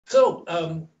So,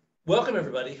 welcome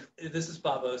everybody. This is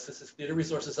Bob Ost. This is Theater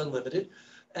Resources Unlimited.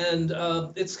 And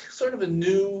it's sort of a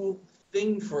new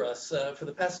thing for us. For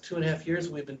the past 2.5 years,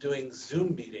 we've been doing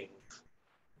Zoom meetings.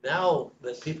 Now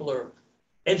that people are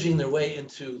edging their way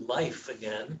into life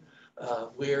again,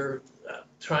 we are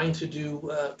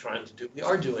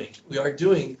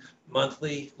doing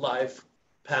monthly live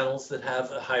panels that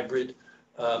have a hybrid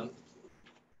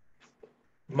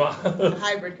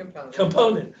hybrid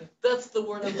component. That's the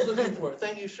word I was looking for.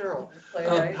 Thank you, Cheryl.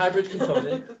 Hybrid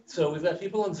component. So we've got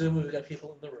people on Zoom, we've got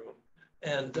people in the room.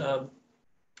 And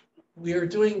we are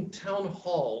doing town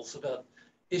halls about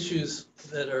issues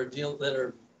that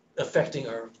are affecting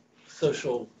our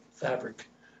social fabric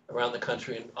around the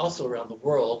country and also around the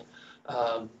world.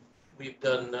 We've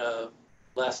done,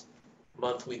 last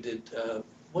month we did,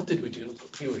 what did we do?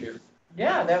 You were here.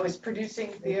 Yeah, that was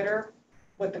producing theater,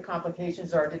 what the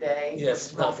complications are today.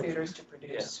 Yes. For theaters to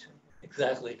produce. Yeah,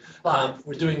 exactly.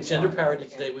 We're doing gender parity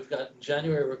today. We've got, in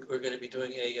January, we're going to be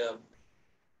doing a,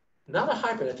 not a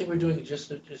hybrid, I think we're doing it's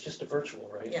just a virtual,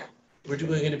 right? Yeah. We're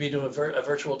going to be doing a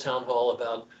virtual town hall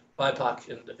about BIPOC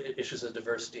and issues of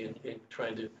diversity and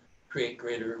trying to create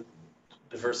greater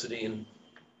diversity and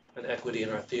equity in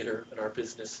our theater and our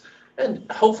business and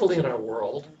hopefully in our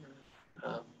world.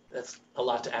 That's a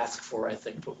lot to ask for, I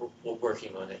think, but we're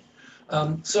working on it.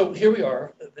 So here we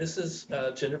are. This is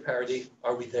gender parity.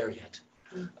 Are we there yet?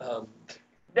 No.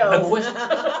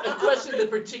 A question that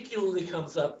particularly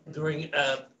comes up during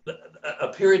a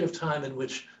period of time in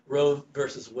which Roe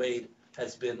versus Wade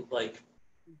has been like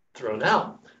thrown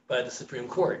out by the Supreme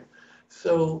Court.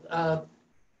 So an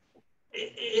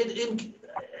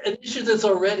issue that's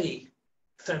already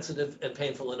sensitive and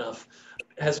painful enough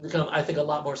has become, I think, a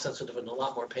lot more sensitive and a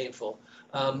lot more painful.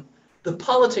 The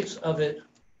politics of it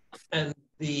and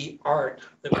the art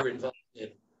that we're involved in,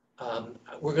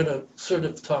 we're going to sort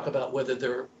of talk about whether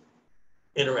they're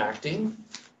interacting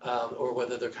or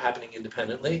whether they're happening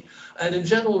independently. And in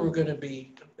general, we're going to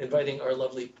be inviting our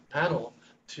lovely panel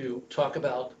to talk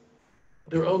about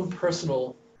their own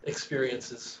personal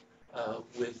experiences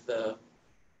with the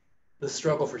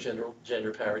struggle for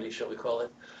gender parity, shall we call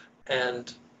it.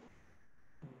 And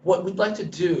what we'd like to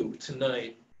do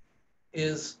tonight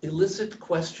is elicit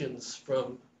questions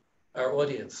from our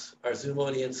audience, our Zoom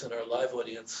audience and our live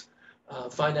audience,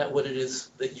 find out what it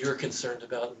is that you're concerned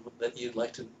about and that you'd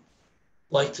like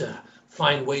to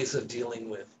find ways of dealing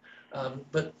with.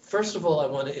 But first of all, I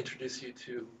want to introduce you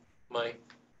to my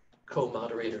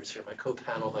co-moderators here, my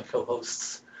co-panel, my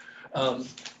co-hosts.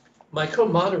 My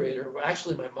co-moderator,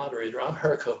 actually my moderator, I'm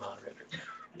her co-moderator,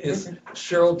 is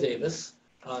Cheryl Davis.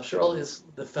 Cheryl is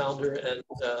the founder and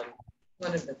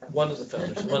one of the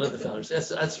founders.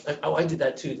 That's oh, I did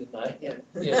that too, didn't I?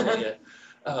 Yeah.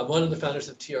 One of the founders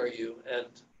of TRU. And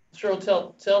Cheryl,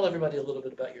 tell everybody a little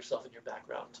bit about yourself and your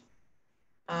background.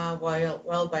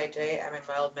 Well, by day, I'm a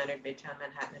mild-mannered Midtown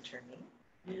Manhattan attorney.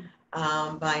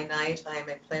 By night, I'm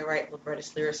a playwright,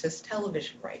 librettist, lyricist,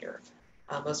 television writer.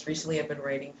 Most recently, I've been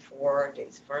writing for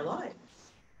Days of Our Lives.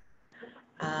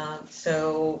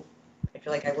 So I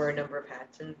feel like I wear a number of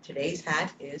hats, and today's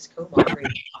hat is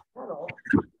co-moderating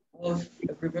of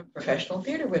a group of professional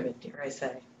theater women, dare I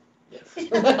say. Yes.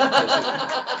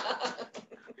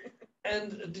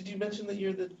 And did you mention that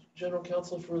you're the general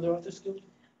counsel for the Authors Guild?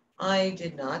 I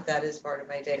did not. That is part of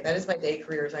my day. That is my day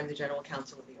career, as I'm the general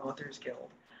counsel of the Authors Guild.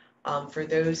 For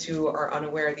those who are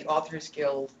unaware, the Authors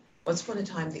Guild, once upon a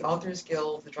time, the Authors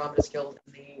Guild, the Dramatist Guild,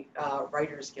 and the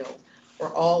Writers Guild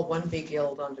were all one big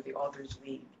guild under the Authors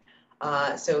League.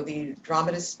 So the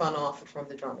dramatists spun off from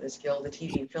the Dramatist Guild, the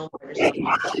TV and film writers,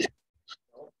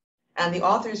 and the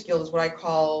Authors Guild is what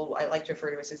I like to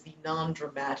refer to as the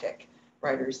non-dramatic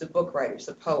writers, the book writers,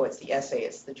 the poets, the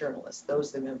essayists, the journalists. Those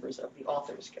are the members of the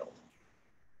Authors Guild.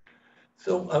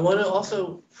 So I want to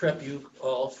also prep you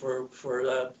all for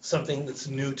something that's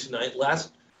new tonight.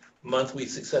 Last month, we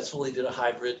successfully did a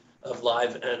hybrid of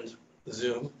live and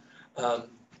Zoom,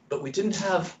 but we didn't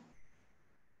have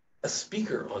a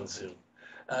speaker on Zoom.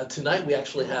 Tonight, we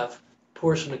actually have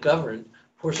Porsche McGovern.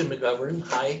 Porsche McGovern,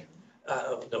 hi.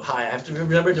 No, hi, I have to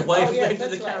remember to wave to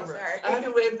the camera. Sorry. I have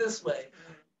to wave this way.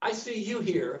 I see you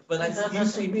here, but you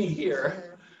see me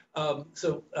here.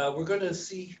 So we're going to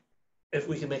see if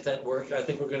we can make that work. I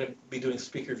think we're going to be doing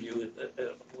speaker view with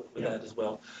that as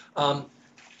well.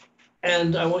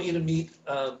 And I want you to meet,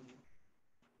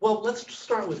 well, let's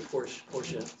start with Porsche.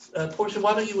 Porsche,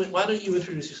 why don't you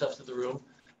introduce yourself to the room?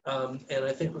 And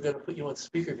I think we're going to put you on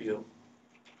speaker view.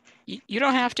 You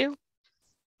don't have to.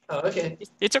 Oh, okay.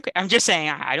 It's okay. I'm just saying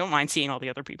I don't mind seeing all the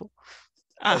other people.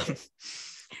 Okay.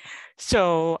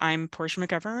 So I'm Porsche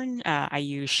McGovern. I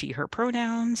use she, her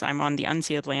pronouns. I'm on the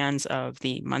unceded lands of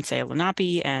the Munsee,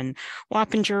 Lenape, and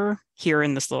Wappinger here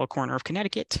in this little corner of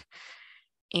Connecticut.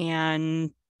 And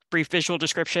brief visual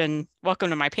description, welcome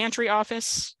to my pantry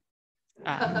office.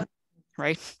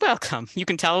 Right? Welcome. You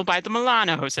can tell by the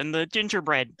Milanos and the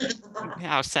gingerbread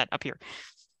house set up here.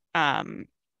 I'm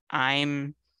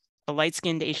a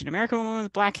light-skinned Asian American woman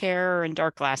with black hair and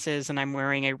dark glasses, and I'm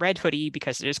wearing a red hoodie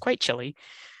because it is quite chilly.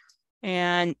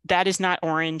 And that is not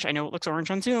orange. I know it looks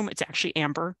orange on Zoom. It's actually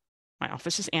amber. My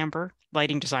office is amber,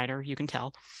 lighting designer, you can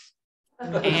tell.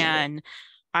 And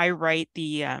I write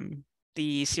the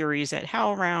series at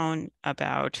HowlRound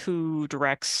about who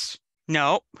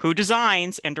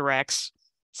designs and directs.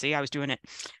 See, I was doing it.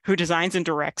 Who designs and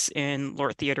directs in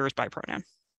Lort Theaters by pronoun.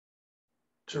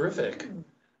 Terrific.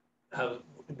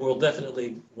 We'll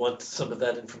definitely want some of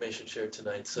that information shared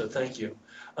tonight, so thank you.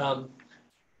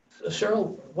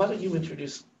 Cheryl, why don't you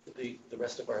introduce the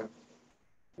rest of our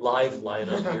live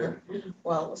lineup here?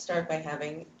 Well, we'll start with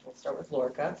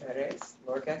Lorca Peress.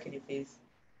 Lorca, can you please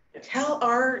tell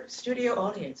our studio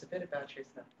audience a bit about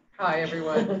yourself? Hi,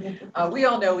 everyone. We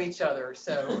all know each other,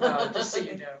 so just so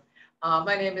you know.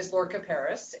 My name is Lorca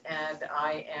Peress, and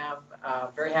I am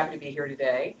very happy to be here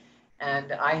today.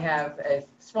 And I have a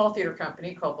small theater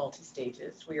company called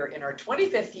MultiStages. We are in our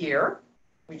 25th year.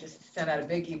 We just sent out a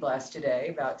big e-blast today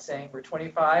about saying we're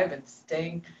 25 and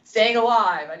staying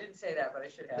alive. I didn't say that, but I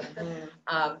should have.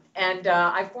 I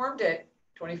formed it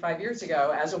 25 years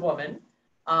ago as a woman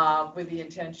with the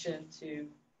intention to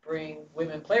bring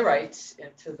women playwrights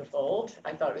into the fold.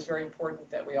 I thought it was very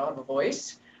important that we all have a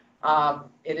voice.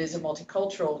 It is a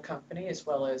multicultural company as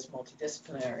well as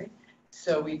multidisciplinary.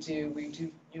 So we do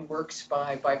new works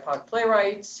by BIPOC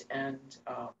playwrights and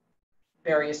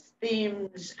various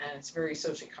themes, and it's very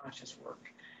socially conscious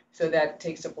work. So that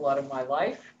takes up a lot of my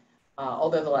life,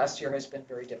 although the last year has been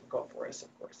very difficult for us, of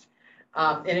course.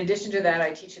 In addition to that,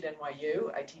 I teach at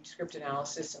NYU. I teach script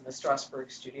analysis in the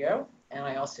Strasberg studio, and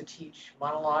I also teach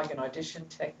monologue and audition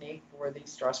technique for the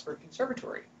Strasberg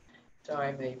Conservatory. So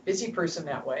I'm a busy person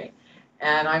that way.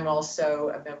 And I'm also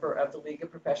a member of the League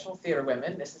of Professional Theater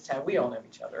Women. This is how we all know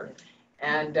each other.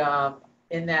 And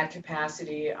in that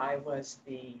capacity, I was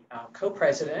the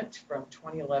co-president from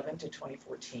 2011 to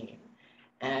 2014.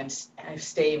 And I've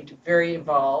stayed very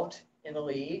involved in the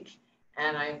league.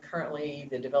 And I'm currently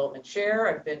the development chair.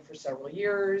 I've been for several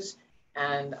years.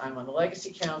 And I'm on the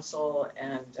Legacy Council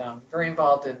and very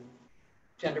involved in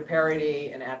gender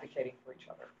parity and advocating for each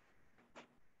other.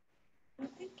 Well,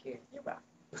 thank you. You're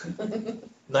welcome.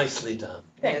 Nicely done.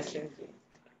 Thank you.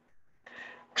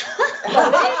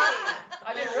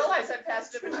 I didn't realize I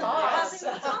passed him a toss.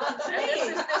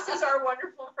 And this is our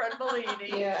wonderful friend Malini.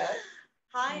 Yes.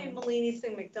 Hi, I'm Malini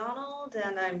Singh McDonald,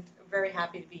 and I'm very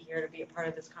happy to be here to be a part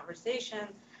of this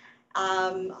conversation.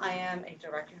 I am a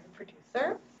director and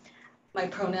producer. My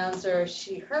pronouns are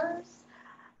she, hers,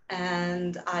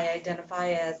 and I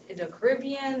identify as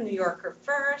Indo-Caribbean, New Yorker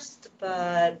first,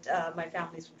 but my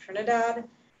family's from Trinidad,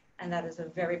 and that is a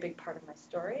very big part of my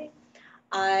story.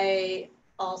 I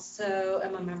also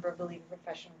am a member of the League of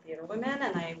Professional Theater Women,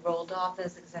 and I rolled off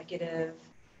as executive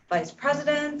vice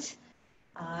president.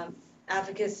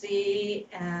 Advocacy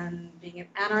and being an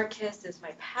anarchist is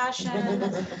my passion.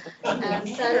 And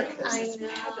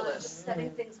setting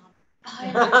things on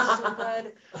fire is so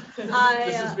good.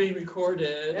 This is being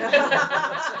recorded.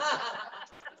 I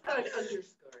would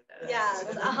underscore that. Yes,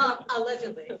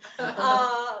 allegedly.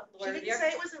 She didn't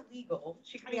say it was illegal.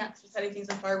 She could be setting things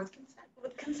on fire with consent.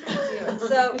 With consent.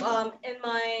 So in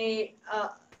my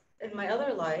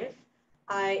other life,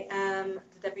 I am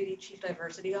the Deputy Chief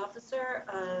Diversity Officer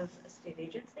of a state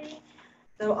agency.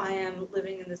 So I am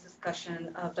living in this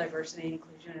discussion of diversity,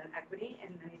 inclusion, and equity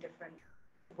in many different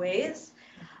ways.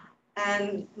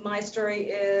 And my story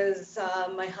is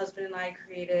my husband and I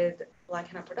created Black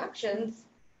Henna Productions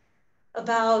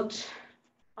about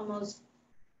almost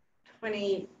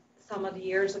 20 some odd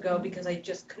years ago because I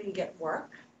just couldn't get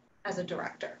work as a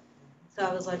director. So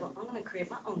I was like, well, I'm going to create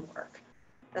my own work.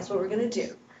 That's what we're going to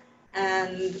do.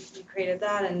 And we created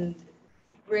that, and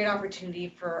great opportunity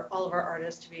for all of our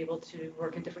artists to be able to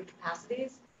work in different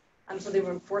capacities. So they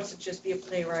were forced to just be a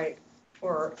playwright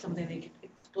or something they could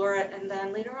explore it. And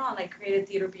then later on, I created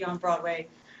Theater Beyond Broadway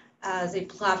as a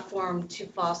platform to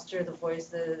foster the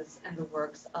voices and the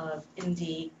works of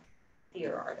indie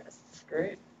theater artists.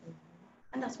 Great.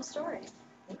 And that's my story.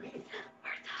 Great.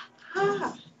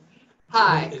 Hi.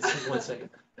 Hi. Excuse me 1 second.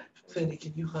 Sandy,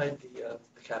 can you hide the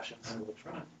captions? I will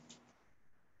try.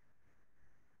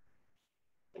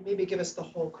 And maybe give us the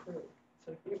whole crew.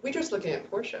 So we're just looking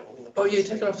at Porsche. Oh yeah,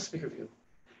 take it off the speaker view.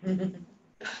 Okay.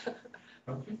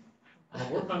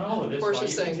 I'll work on all of this. Portia while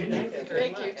you saying continue.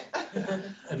 thank you.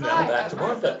 And now back to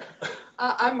Martha.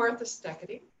 I'm Martha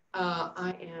Steketee.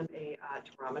 I am a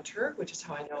dramaturg, which is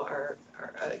how I know our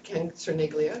Ken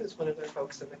Cerniglia, who's one of their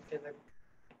folks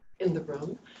in the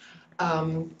room,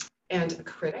 and a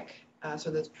critic.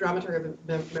 So the dramaturg, I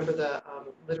remember the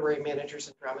literary managers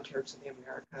and dramaturgs in the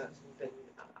Americas, and been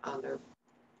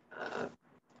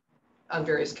on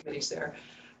various committees there.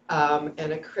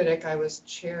 And a critic, I was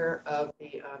chair of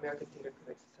the American Theater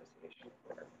Critics Association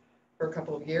for a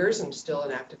couple of years, and still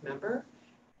an active member.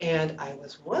 And I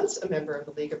was once a member of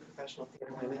the League of Professional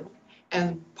Theater Women.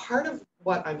 And part of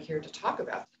what I'm here to talk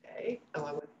about today,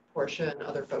 along with Portia and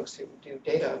other folks who do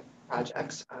data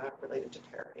projects related to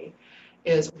Parity,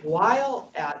 is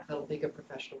while at the League of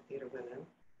Professional Theater Women,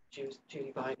 Judith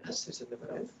Binus, who's in the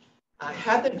room, I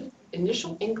had the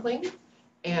initial inkling,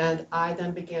 and I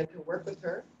then began to work with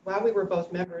her while we were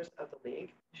both members of the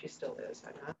League. She still is,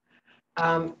 I'm not.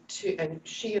 And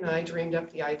she and I dreamed up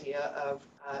the idea of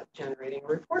generating a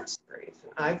report series.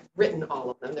 And I've written all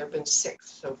of them. There have been 6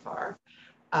 so far.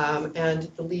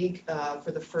 And the League,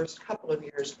 for the first couple of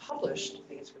years, published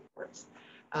these reports.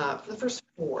 For the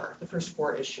first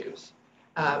 4 issues.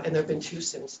 And there have been 2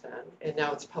 since then. And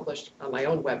now it's published on my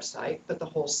own website, but the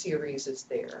whole series is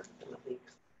there in the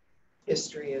League's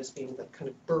history as being the kind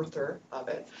of birther of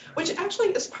it, which actually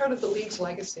is part of the League's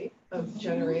legacy of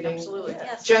generating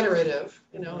generative,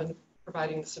 and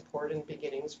providing the support and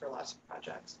beginnings for lots of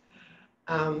projects.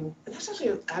 And that's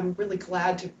actually, I'm really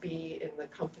glad to be in the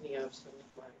company of some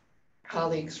of my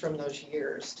colleagues from those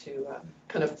years to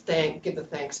kind of give the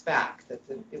thanks back, that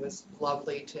it was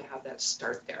lovely to have that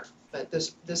start there. But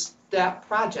that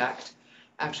project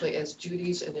actually is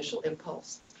Judy's initial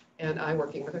impulse, and I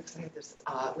working with her, because I have this,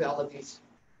 we all have these,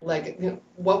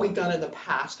 what we've done in the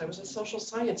past. I was a social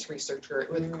science researcher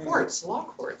with courts, law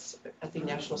courts at the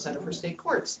National Center for State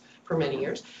Courts for many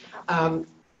years. So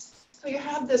you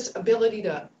have this ability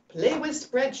to play with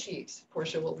spreadsheets.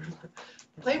 Portia will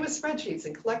play with spreadsheets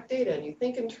and collect data, and you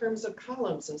think in terms of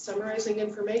columns and summarizing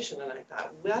information. And I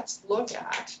thought, let's look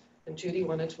at, and Judy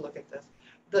wanted to look at this,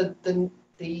 the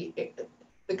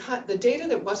data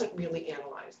that wasn't really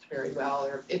analyzed very well,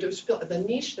 or it was the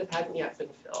niche that hadn't yet been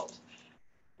filled,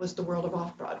 was the world of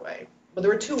off-Broadway. Well,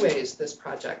 there were 2 ways this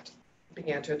project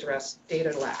began to address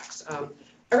data lacks.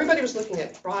 Everybody was looking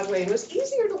at Broadway, and it was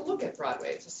easier to look at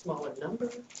Broadway. It's a smaller number.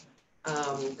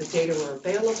 The data were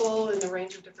available in a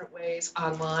range of different ways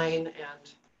online, and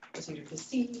it was easier to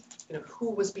see, who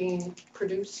was being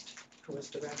produced, who was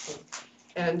directing.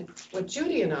 And what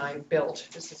Judy and I built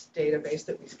is this database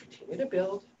that we continue to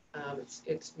build.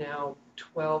 It's now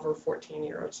 12 or 14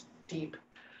 years deep,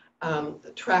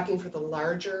 tracking for the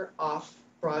larger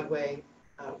off-Broadway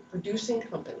producing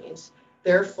companies,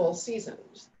 their full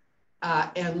seasons,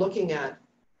 and looking at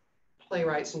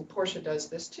playwrights, and Portia does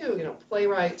this too,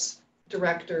 playwrights,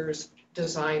 directors,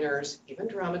 designers, even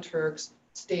dramaturgs,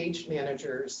 stage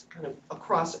managers, kind of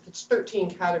across, it's 13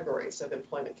 categories of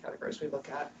employment categories we look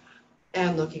at,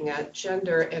 and looking at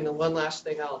gender. And the one last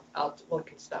thing, I'll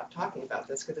look and stop talking about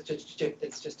this because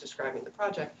it's just describing the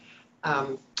project.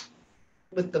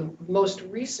 With the most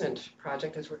recent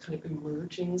project, as we're kind of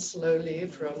emerging slowly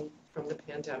from the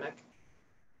pandemic,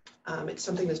 it's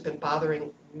something that's been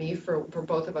bothering me for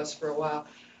both of us for a while,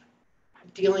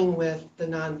 dealing with the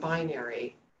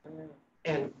non-binary.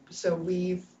 And so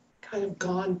we've kind of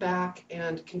gone back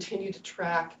and continued to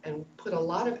track and put a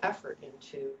lot of effort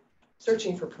into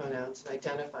searching for pronouns and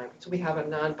identifying. So we have a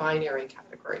non-binary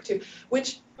category too,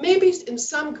 which maybe in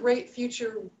some great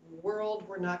future world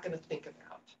we're not going to think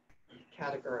about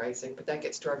categorizing, but that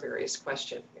gets to our various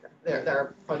question here.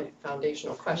 Our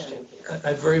foundational question here.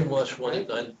 I very much wanted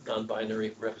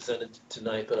non-binary represented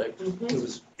tonight, but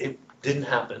it didn't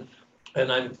happen.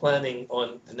 And I'm planning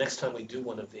on the next time we do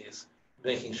one of these,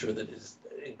 making sure that it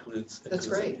includes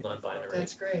non-binary.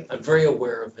 That's great. I'm very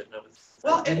aware of it.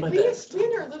 And we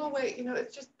in our little way,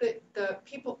 it's just that the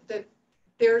people that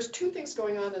there's 2 things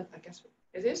going on, and I guess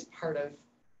it is part of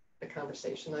the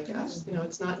conversation, I guess.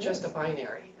 It's not just a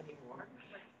binary anymore,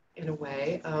 in a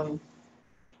way.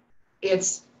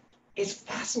 It's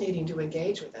fascinating to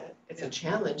engage with it. It's a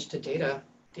challenge to data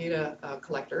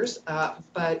collectors,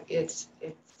 but it's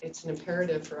an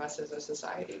imperative for us as a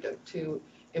society to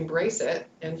embrace it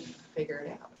and figure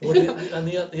it out. And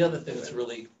the other thing that's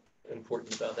really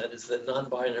important about that is that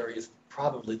non-binary is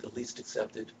probably the least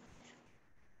accepted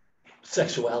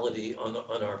sexuality on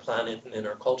our planet and in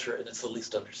our culture, and it's the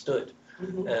least understood.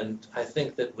 And I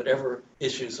think that whatever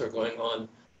issues are going on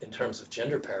in terms of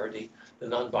gender parity, the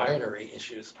non-binary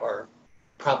issues are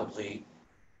probably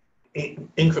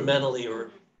incrementally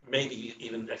or maybe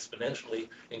even exponentially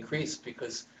increase,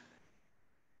 because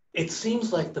it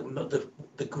seems like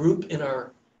the group in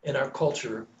our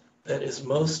culture that is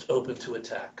most open to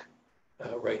attack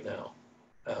right now.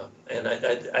 And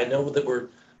I know that we're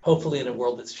hopefully in a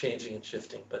world that's changing and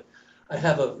shifting, but I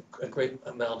have a great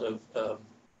amount of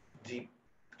deep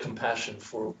compassion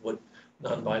for what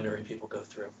non-binary people go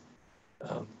through.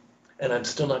 And I'm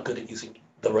still not good at using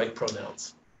the right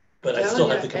pronouns, but I still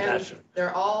have the compassion.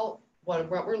 They're all, what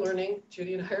we're learning,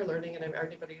 Judy and I are learning, and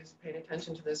everybody who's paying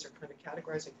attention to this or kind of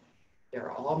categorizing,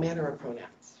 they're all manner of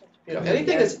pronouns. You know,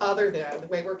 anything that's other than, the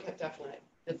way we're definitely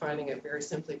defining it very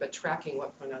simply, but tracking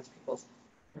what pronouns people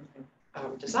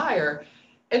desire,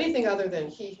 anything other than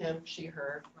he, him, she,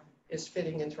 her is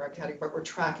fitting into our category, but we're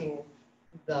tracking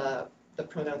the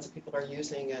pronouns that people are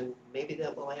using, and maybe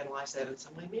that we'll analyze that in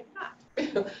some way, maybe not.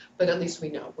 But at least we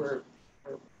know we're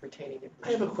retaining it.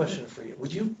 I have a question for you.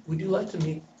 Would you like to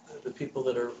meet the people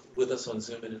that are with us on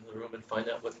Zoom and in the room and find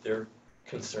out what their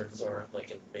concerns are, like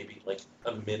in maybe like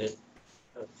a minute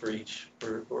for each,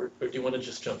 or do you want to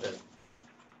just jump in?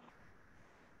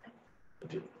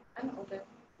 I'm open.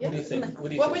 What do you think?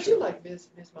 What would you like, Ms.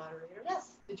 Moderator?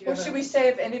 Yes. Well, should we say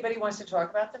if anybody wants to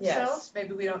talk about themselves?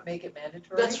 Maybe we don't make it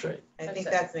mandatory. That's right. I think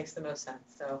that makes the most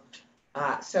sense. So,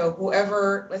 so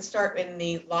whoever, let's start in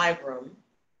the live room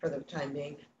for the time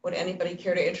being. Would anybody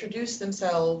care to introduce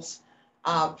themselves,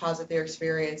 posit their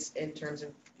experience in terms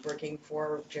of working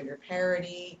for gender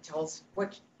parity? Tell us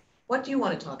what do you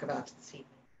want to talk about this evening?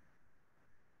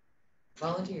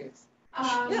 Volunteers.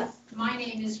 Yes. My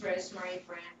name is Rosemary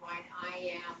Brandwine.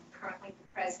 I am currently the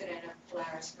president of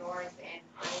Polaris North, and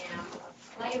I am a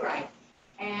playwright.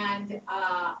 And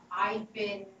I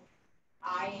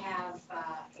have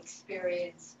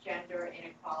experienced gender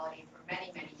inequality for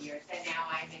many, many years, and now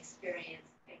I'm experiencing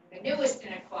the newest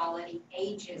inequality,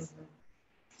 ageism.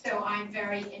 So I'm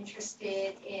very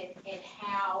interested in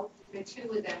how the two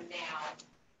of them now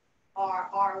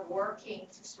are working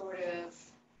to sort of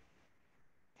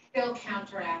still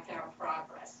counteract our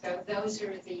progress. So those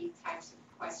are the types of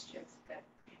questions that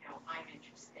I'm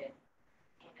interested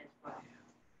in as well.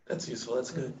 That's useful.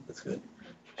 That's good. That's good.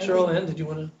 Cheryl N, did you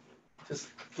want to just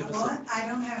give us I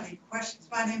don't have any questions.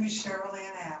 My name is Cheryl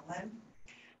Allen.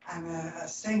 I'm a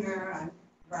singer. I'm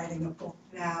writing a book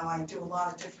now. I do a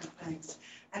lot of different things.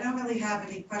 I don't really have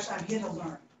any questions. I'm here to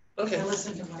learn. Okay. I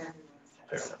listen to what everyone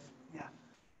says. Fair enough. Yeah.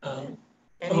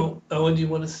 Owen, do you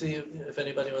want to see if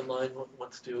anybody online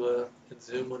wants to, in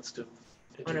Zoom wants to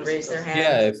raise their hand?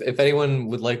 Yeah, if anyone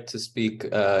would like to speak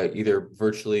either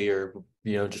virtually or,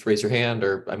 just raise your hand,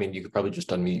 or, I mean, you could probably just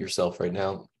unmute yourself right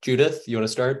now. Judith, you want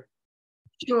to start?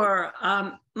 Sure.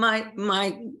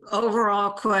 My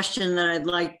overall question that I'd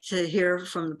like to hear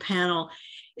from the panel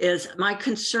is, my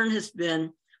concern has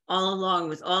been all along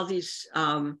with all these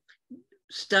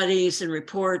studies and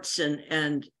reports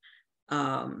and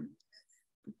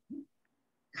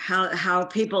how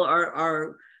people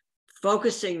are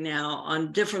focusing now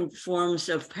on different forms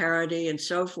of parity and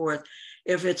so forth,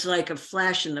 if it's like a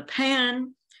flash in the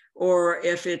pan, or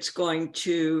if it's going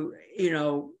to,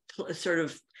 sort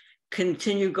of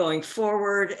continue going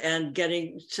forward and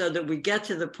getting so that we get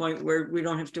to the point where we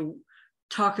don't have to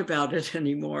talk about it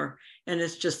anymore. And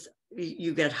it's just,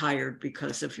 you get hired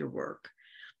because of your work.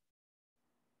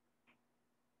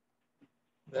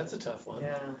 That's a tough one.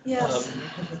 Yeah. Yes.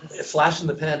 A flash in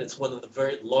the pan, it's one of the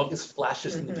very longest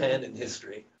flashes in the pan in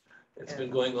history. It's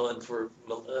been going on for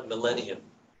a millennium.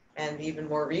 And even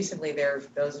more recently, there are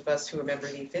those of us who remember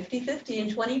the 50-50 in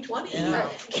 2020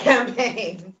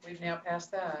 campaign. We've now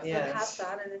passed that. Yes. Past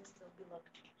that, and it's still be looked.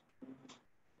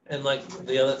 And like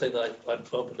the other thing that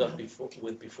I've opened up before,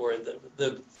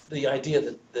 the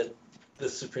idea that the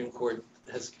Supreme Court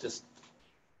has just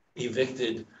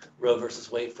evicted Roe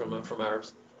versus Wade from our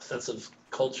sense of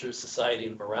culture, society,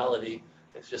 and morality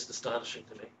is just astonishing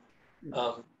to me.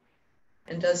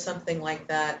 And does something like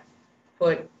that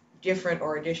put different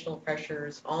or additional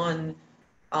pressures on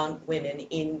women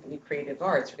in the creative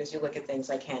arts? Because you look at things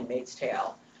like Handmaid's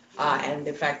Tale, and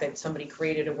the fact that somebody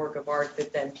created a work of art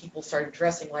that then people started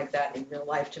dressing like that in real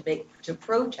life to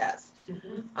protest.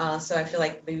 So I feel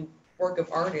like the work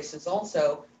of artists is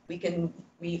also,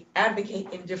 we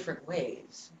advocate in different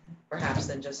ways, perhaps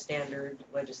than just standard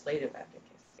legislative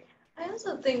advocacy. I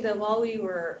also think that while we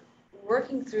were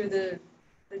working through the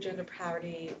gender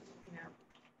parity,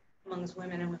 amongst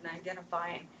women and women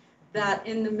identifying, that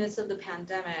in the midst of the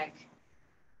pandemic,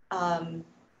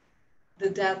 the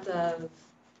death of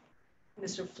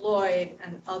Mr. Floyd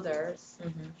and others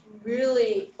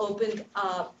really opened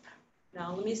up,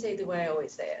 now let me say the way I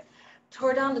always say it,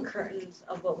 tore down the curtains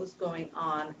of what was going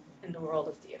on in the world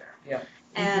of theater. Yeah.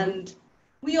 And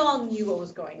we all knew what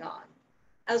was going on.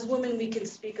 As women, we can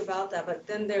speak about that, but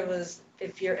then there was,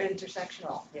 if you're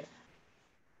intersectional, Yeah.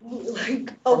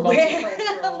 like Or aware, multicultural,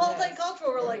 yes. multicultural,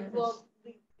 we're like, well,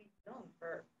 we've known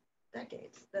for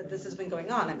decades that this has been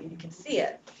going on. I mean, you can see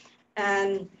it.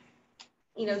 And,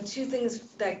 you know, two things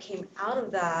that came out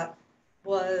of that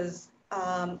was,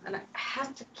 and I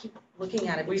have to keep looking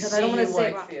at it We because see I don't want you to say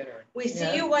white wrong. theater. We see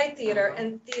Yeah. you white theater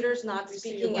and theater's not We see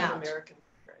speaking white out. American.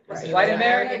 Right. White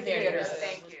American theater,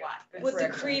 thank you. Good With the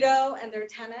correction. credo and their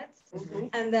tenets. Mhm.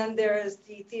 And then there is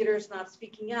the theaters not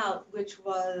speaking out, which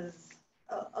was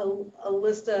a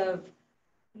list of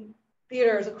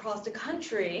theaters across the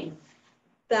country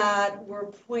that were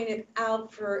pointed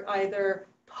out for either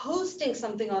posting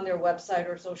something on their website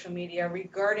or social media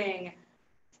regarding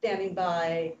standing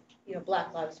by, you know,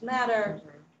 Black Lives Matter.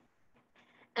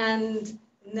 And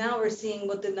now we're seeing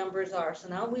what the numbers are. So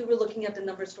now we were looking at the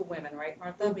numbers for women, right,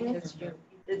 Martha? Because you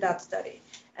did that study.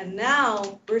 And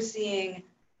now we're seeing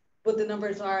what the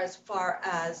numbers are as far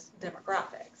as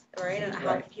demographics, right? And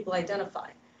how people identify.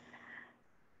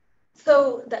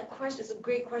 So that question is a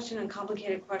great question and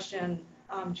complicated question,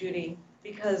 Judy,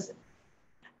 because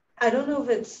I don't know if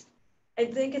it's, I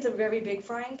think it's a very big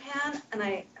frying pan.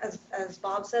 And as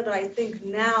Bob said, but I think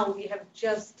now we have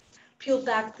just peeled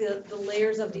back the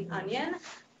layers of the onion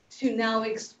to now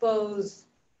expose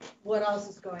what else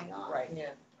is going on. Right,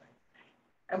 yeah.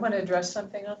 I want to address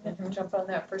something on that, jump on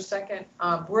that for a second.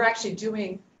 We're actually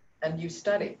doing a new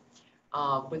study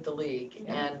with the league,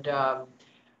 and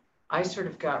I sort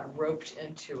of got roped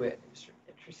into it. It was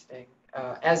interesting.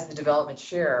 As the development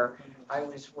chair, I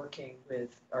was working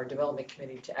with our development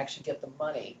committee to actually get the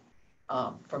money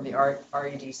from the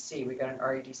REDC. We got an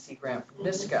REDC grant from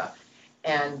NISCA,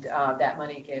 and that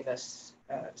money gave us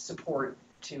support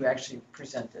to actually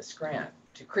present this grant,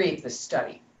 to create this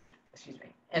study, excuse me.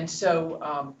 And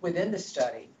so within the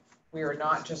study, we are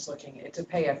not just looking, it's a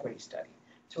pay equity study.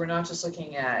 So we're not just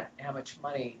looking at how much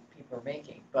money people are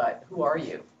making, but who are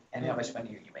you and how much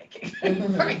money are you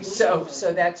making? Right. So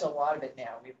that's a lot of it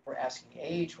now. We're asking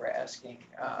age, we're asking.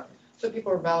 So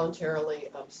people are voluntarily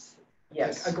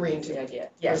Yes. agreeing to the idea.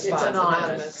 Yes, it's Response,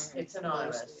 anonymous. It's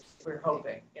anonymous. We're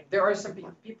hoping. There are some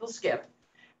people skip,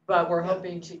 but we're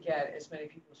hoping to get as many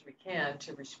people as we can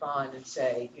to respond and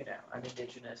say, you know, I'm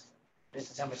Indigenous. This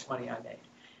is how much money I made.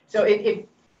 So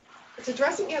it's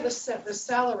addressing, the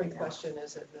salary question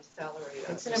is the salary.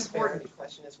 It's an disparity important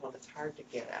question is one that's hard to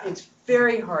get at. It's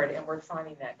very hard, and we're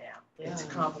finding that now. Yeah. It's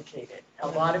complicated. A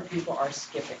lot of people are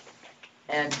skipping.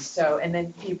 And so, and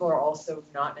then people are also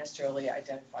not necessarily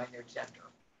identifying their gender.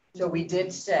 So we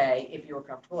did say, if you were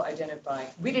comfortable identifying,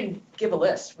 we didn't give a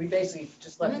list. We basically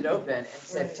just left it open and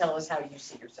said, tell us how you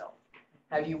see yourself.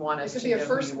 How do you want us to know who you are? It could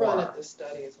be a first run at this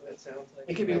study is what it sounds like.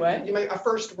 It could be what? You might, a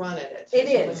first run at it. It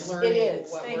is, Learning it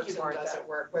is. what Thank works you, and Martha. doesn't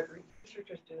work. What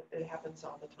researchers do, it happens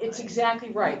all the time. It's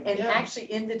exactly right. And Yeah. actually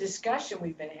in the discussion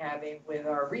we've been having with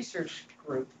our research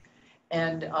group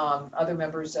and other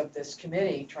members of this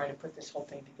committee trying to put this whole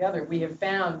thing together, we have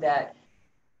found that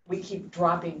we keep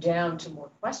dropping down to more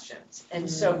questions. And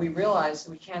so we realized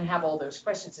we can't have all those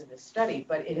questions in this study,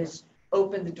 but it has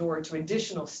opened the door to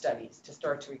additional studies to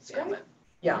start to examine.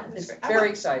 Yeah, it's very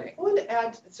exciting. I wanted to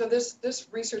add, so this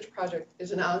research project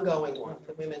is an ongoing one,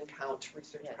 the Women Count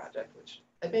research project, which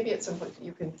maybe at some point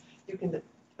you can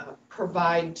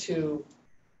provide to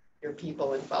your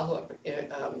people and follow up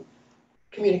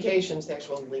communications, the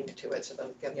actual link to it, so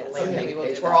they'll get the landing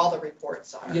page where all the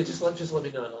reports are. Yeah, just let me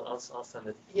know and I'll send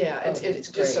it. Yeah, it's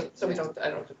just great. so I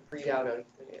don't have to read out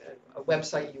a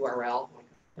website URL.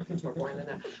 It's more boring than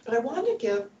that. But I wanted to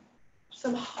give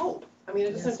some hope. I mean,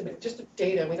 it doesn't have to be just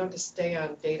data. We don't have to stay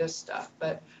on data stuff,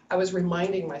 but I was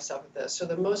reminding myself of this. So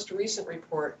the most recent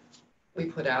report we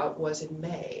put out was in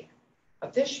May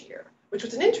of this year, which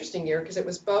was an interesting year because it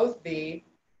was both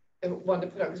I wanted to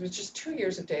put out because it was just 2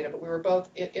 years of data, but we were both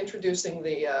introducing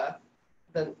the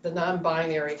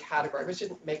non-binary category, which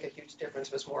didn't make a huge difference.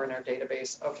 It was more in our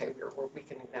database. Okay, we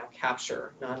can now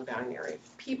capture non-binary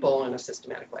people in a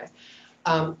systematic way.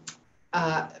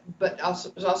 But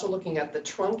also was also looking at the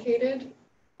truncated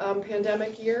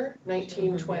pandemic year,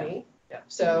 1920. Yeah.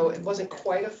 So it wasn't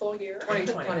quite a full year.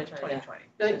 2020.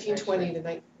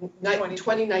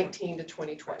 2019 to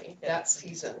 2020, that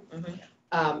season.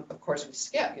 Of course, we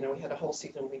skipped. You know, we had a whole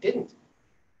season we didn't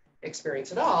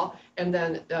experience at all, and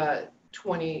then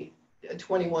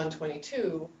 21,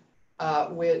 22,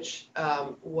 which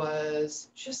was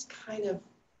just kind of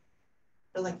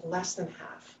like less than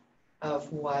half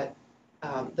of what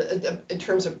in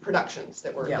terms of productions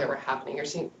that were happening.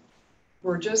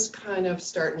 We're just kind of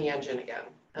starting the engine again.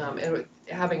 and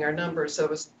having our numbers, so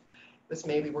it was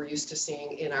maybe we're used to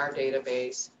seeing in our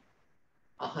database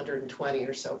 120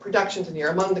 or so productions in a year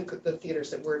among the theaters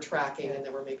that we're tracking, and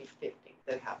there were maybe 50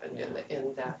 that happened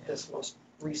in this most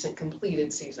recent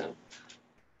completed season.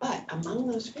 But among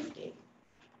those 50,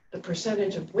 the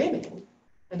percentage of women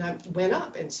went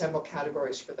up in several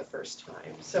categories for the first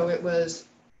time. So it was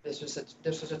this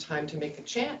was a time to make a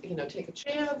chance, take a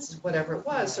chance, whatever it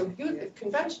was. So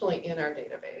conventionally in our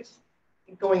database,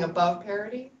 going above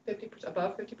parity, 50%,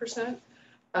 above 50%.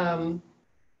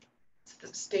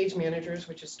 Stage managers,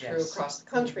 which is true across the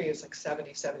country, is like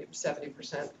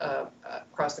 70%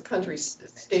 across the country.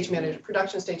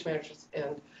 Production stage managers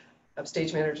and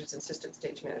stage managers, assistant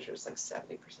stage managers, like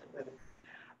 70% women.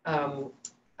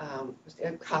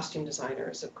 Costume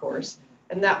designers, of course,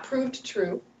 and that proved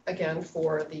true again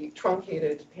for the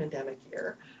truncated pandemic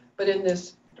year. But in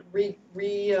this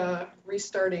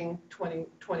restarting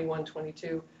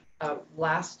 2021-22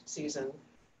 last season,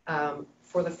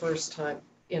 for the first time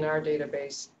in our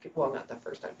database, well, not the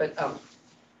first time, but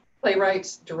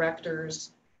playwrights,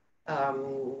 directors,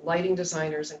 lighting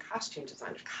designers, and costume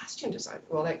designers. Costume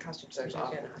designers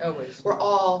often Always. We're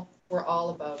all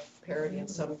above parity in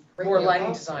some More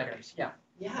lighting designers, yeah.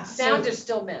 Yeah. Sound is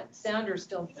still men. Sound are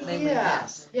still mainly men.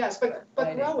 Yes, but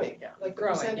Lighting, growing. yeah. Like the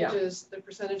Growing, the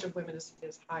percentage of women is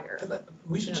higher.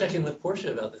 We should check in with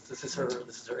Portia about this. This is her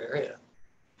area.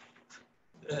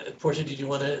 Portia, did you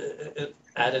want to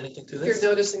add anything to this? You're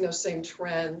noticing those same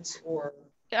trends, or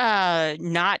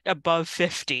not above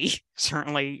 50,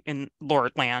 certainly in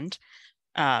Lordland.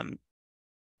 The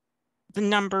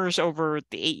numbers over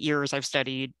the 8 years I've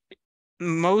studied,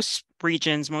 most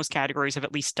regions, most categories have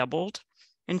at least doubled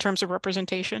in terms of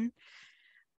representation.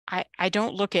 I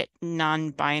don't look at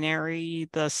non-binary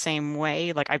the same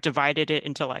way. Like, I've divided it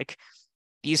into like,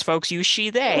 these folks use she,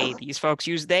 they, these folks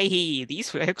use they, he, these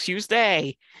folks use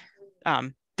they.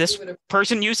 This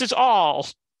person uses all,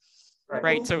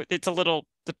 right? So it's a little,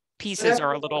 the pieces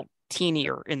are a little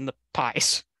teenier in the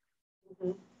pies,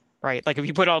 right? Like if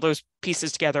you put all those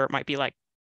pieces together, it might be like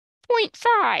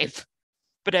 0.5,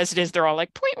 but as it is, they're all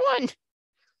like 0.1.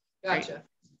 Gotcha.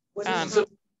 Right?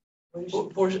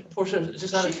 Portia,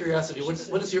 just out of curiosity,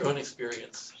 what is your own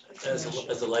experience as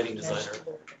a lighting designer?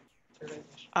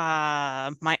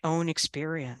 My own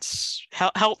experience.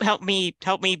 Help me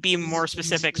be more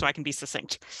specific so I can be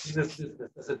succinct. Has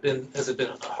it been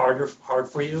hard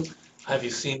for you? Have you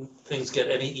seen things get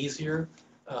any easier?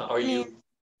 Are you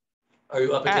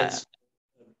up against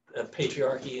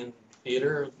patriarchy in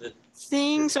theater?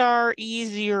 Things are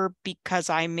easier because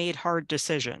I made hard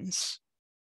decisions,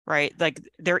 right? Like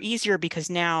they're easier because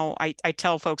now I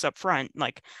tell folks up front,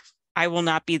 like, I will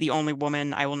not be the only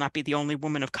woman. I will not be the only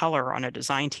woman of color on a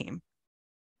design team.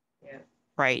 Yeah.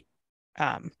 Right.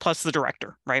 Plus the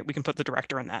director, right? We can put the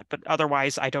director in that, but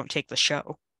otherwise I don't take the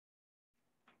show.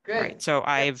 Good. Right. So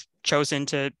I've chosen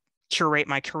to curate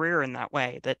my career in that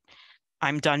way, that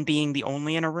I'm done being the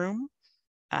only in a room.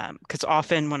 Because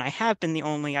often when I have been the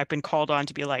only, I've been called on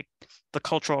to be like the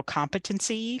cultural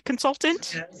competency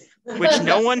consultant, which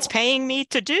no one's paying me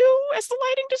to do as the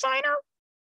lighting designer.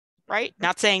 Right?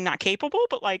 Not saying not capable,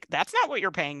 but like, that's not what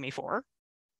you're paying me for.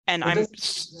 And I'm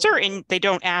certain they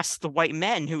don't ask the white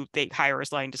men who they hire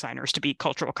as lighting designers to be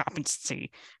cultural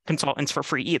competency consultants for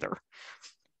free either.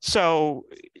 So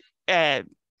yes,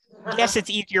 it's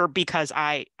easier because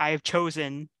I've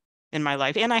chosen in my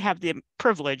life, and I have the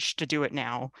privilege to do it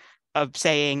now, of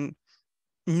saying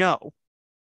no.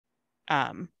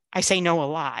 I say no a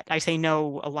lot. I say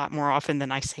no a lot more often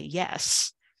than I say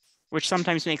yes, which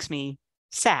sometimes makes me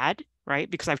sad, right?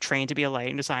 Because I've trained to be a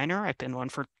lighting designer. I've been one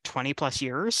for 20 plus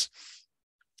years.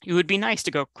 It would be nice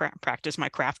to go practice my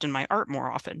craft and my art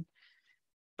more often.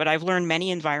 But I've learned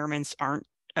many environments aren't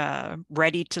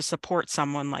ready to support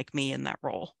someone like me in that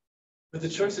role. But the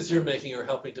choices you're making are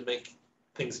helping to make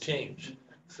things change.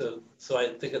 So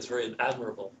I think that's very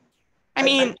admirable. I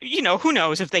mean, who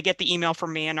knows if they get the email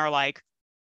from me and are like,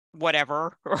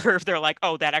 whatever, or if they're like,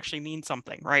 oh, that actually means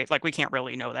something, right? Like, we can't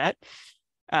really know that.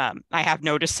 I have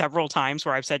noticed several times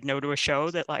where I've said no to a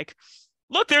show that, like,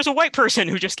 look, there's a white person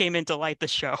who just came in to light the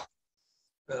show.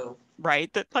 Oh.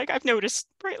 Right? That, like, I've noticed,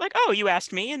 right? Like, oh, you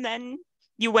asked me and then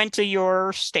you went to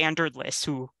your standard list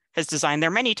who has designed there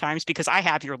many times because I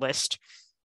have your list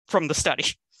from the study.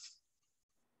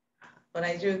 But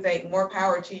I do think more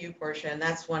power to you, Portia, and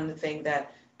that's one thing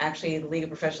that actually the League of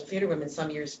Professional Theater Women some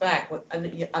years back, with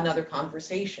another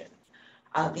conversation.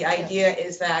 The idea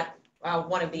is that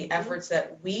one of the efforts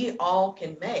that we all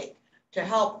can make to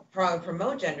help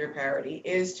promote gender parity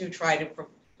is to try to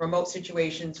promote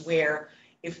situations where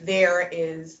if there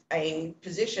is a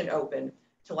position open,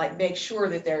 to like make sure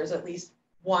that there's at least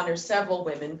one or several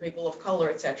women, people of color,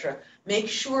 et cetera, make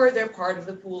sure they're part of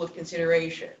the pool of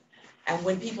consideration. And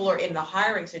when people are in the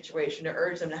hiring situation, to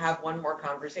urge them to have one more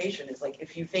conversation. It's like,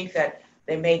 if you think that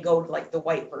they may go to like the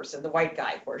white person, the white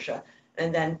guy, Portia,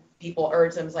 and then people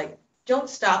urge them, it's like, don't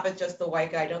stop at just the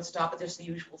white guy, don't stop at just the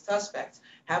usual suspects.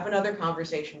 Have another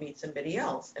conversation, meet somebody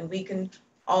else. And we can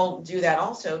all do that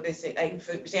also. They say, like,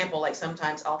 for example, like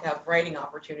sometimes I'll have writing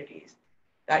opportunities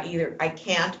that either I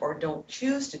can't or don't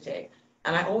choose to take.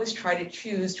 And I always try to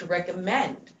choose to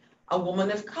recommend a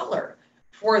woman of color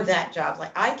for that job.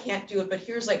 Like, I can't do it, but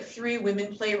here's like 3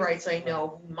 women playwrights I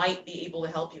know who might be able to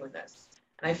help you in this.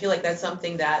 And I feel like that's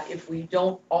something that if we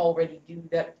don't already do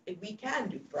that, we can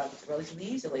do relatively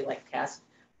easily, like cast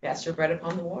your bread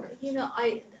upon the water. You know,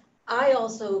 I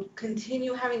also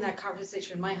continue having that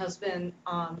conversation. My husband,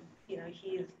 you know,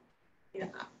 he's, you know,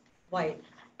 white,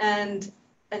 and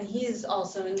he's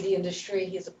also in the industry.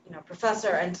 He's a, you know, professor,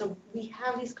 and so we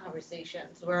have these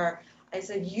conversations where I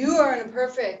said, you are in a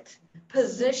perfect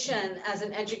position as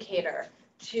an educator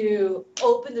to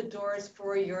open the doors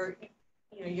for your,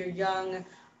 you know, your young,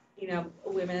 you know,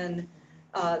 women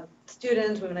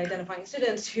students, women identifying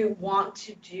students who want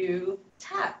to do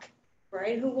tech,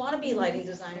 right? Who want to be lighting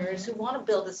designers, who want to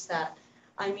build a set.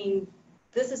 I mean,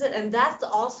 this is it. And that's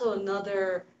also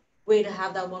another way to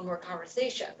have that one more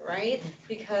conversation, right?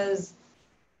 Because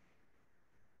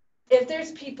if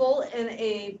there's people in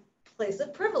a place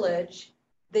of privilege,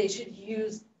 they should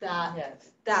use that,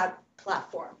 that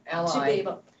platform to be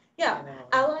able,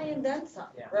 ally and then some,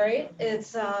 right?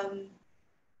 It's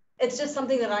just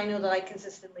something that I know that I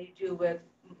consistently do with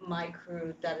my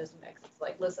crew that is mixed. It's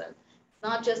like, listen, it's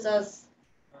not just us,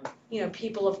 you know,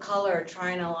 people of color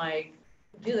trying to like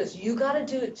do this. You got to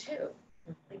do it too.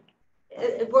 Like,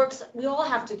 it works. We all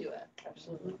have to do it.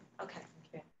 Absolutely. Okay.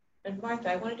 And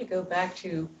Martha, I wanted to go back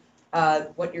to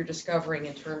what you're discovering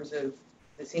in terms of,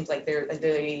 it seems like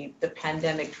the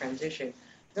pandemic transition.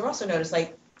 I've also noticed,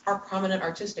 like, our prominent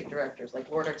artistic directors, like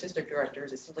Lord artistic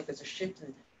directors, it seems like there's a shift,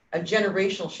 a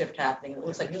generational shift happening. It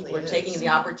looks like people are taking the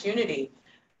opportunity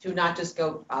to not just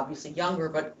go obviously younger,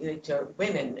 but to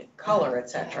women, color, et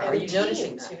cetera. Are you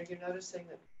noticing that? You know, you're noticing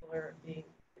that people are being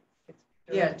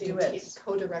duets,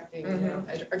 co-directing, you know,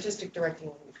 artistic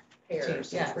directing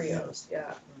pairs, and trios.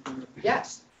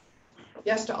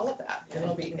 Yes to all of that. And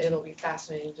it'll be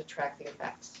fascinating to track the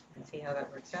effects and see how that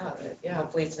works out.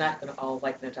 Hopefully it's not going to all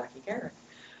like Nataki Garrett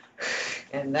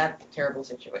and that terrible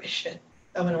situation.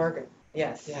 Oh, in Oregon.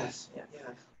 Yes. Yeah,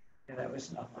 that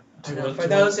was not for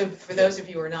those of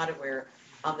you who are not aware,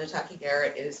 Nataki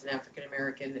Garrett is an African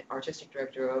American artistic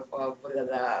director of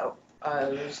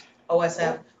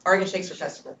OSF, Oregon Shakespeare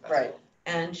Festival. Right.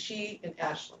 And she in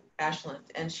Ashland,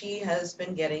 and she has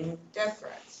been getting death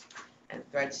threats and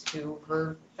threats to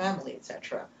her family,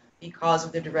 etc., because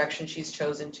of the direction she's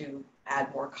chosen to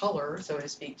add more color, so to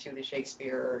speak, to the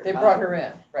Shakespeare. They brought her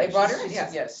in, right? They brought her in,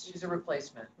 yes. Yes, she's a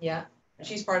replacement. Yeah, and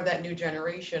she's part of that new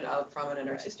generation of prominent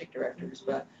artistic directors,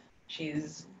 but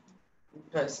she's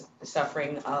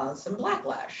suffering some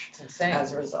backlash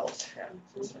as a result. Yeah.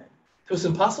 So it's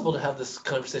impossible to have this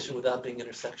conversation without being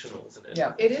intersectional, isn't it?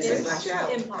 Yeah, it is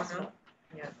Impossible.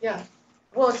 Yeah.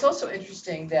 Well, it's also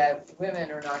interesting that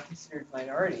women are not considered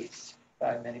minorities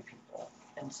by many people.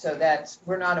 And so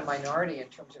we're not a minority in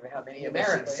terms of how many of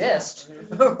us exist.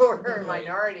 We're a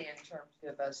minority in terms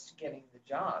of us getting the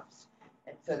jobs.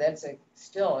 And so that's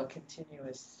still a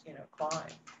continuous, you know,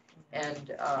 climb.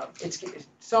 And it's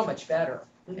so much better.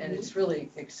 And it's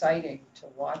really exciting to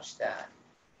watch that.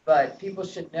 But people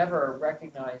should never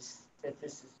recognize that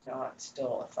this is not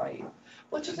still a fight.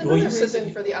 Which is another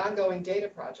reason for the ongoing data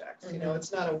projects. You know,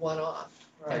 it's not a one-off.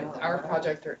 Right. And our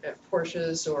project or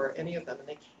Porsche's or any of them, and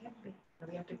they can't be.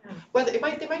 We have to. Well, they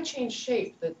might change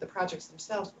shape, the projects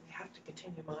themselves, but we have to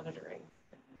continue monitoring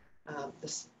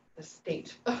the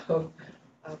state of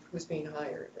who's being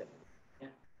hired and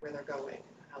where they're going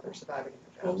and how they're surviving in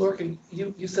their jobs. Well, Lorca,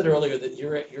 you said earlier that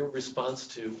your response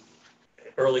to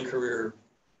early career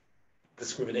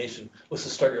discrimination was to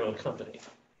start your own company.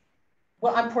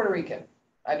 Well, I'm Puerto Rican.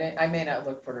 I may not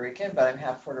look Puerto Rican, but I'm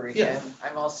half Puerto Rican. Yeah.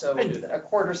 I'm also I knew that. a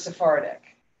quarter Sephardic.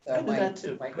 So I knew that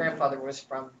too. My grandfather was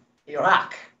from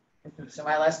Iraq. So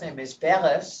my last name is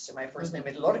Perez, so my first name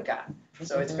is Lorca.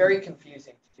 So it's very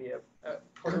confusing to be a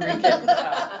Puerto Rican,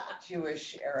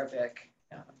 Jewish, Arabic,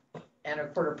 and a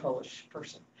quarter Polish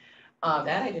person.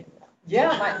 That I didn't know.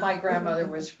 Yeah, my grandmother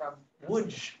was from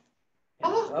Łódź.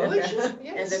 Oh, Okay.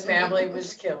 yes. And the family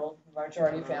was killed, the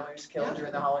majority of the family was killed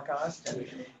during the Holocaust.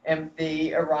 And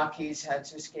the Iraqis had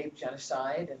to escape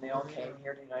genocide and they all came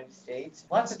here to the United States.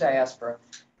 Lots of diaspora.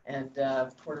 and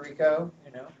Puerto Rico,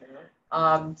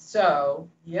 so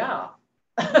yeah.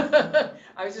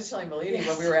 I was just telling Malini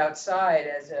when we were outside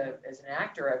as an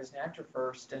actor, I was an actor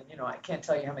first, and I can't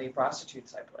tell you how many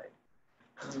prostitutes I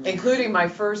played, including my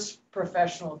first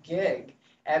professional gig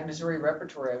at Missouri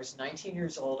Repertory. I was 19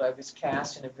 years old. I was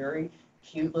cast in a very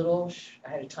cute little, I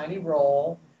had a tiny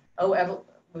role.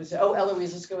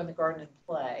 Eloise, Let's Go in the Garden and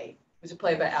Play. It was a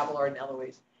play by Abelard and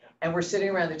Eloise. And we're sitting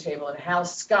around the table, and Harold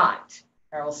Scott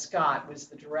was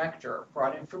the director,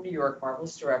 brought in from New York,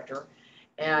 marvelous director.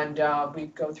 And we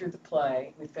go through the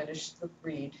play, we finished the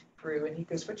read through, and he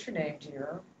goes, "What's your name,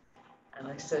 dear?" And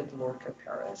I said, "Lorca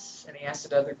Peress." And he asked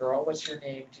another girl, "What's your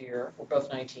name, dear?" We're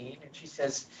both 19. And he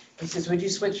says, "Would you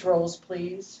switch roles,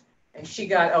 please?" And she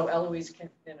got, Eloise can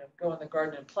go in the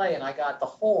garden and play. And I got the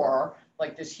whore,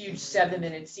 like this huge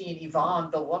 7-minute scene,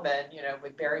 Yvonne, the woman,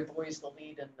 with Barry Boyes, the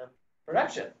lead in the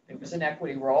production. It was an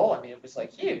equity role. I mean, it was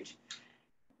like huge.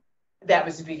 That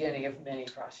was the beginning of many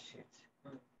prostitutes.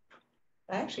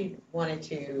 I actually wanted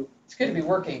to. It's good to be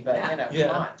working, but come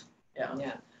on.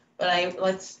 Yeah. But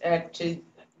let's to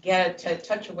get to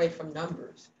touch away from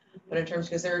numbers, but in terms,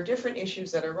 because there are different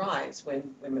issues that arise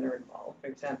when women are involved. For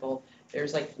example,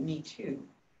 there's like Me Too,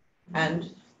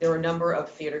 and there are a number of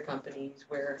theater companies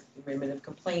where women have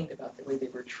complained about the way they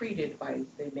were treated by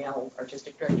the male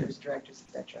artistic directors,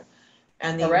 etc.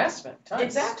 And the harassment,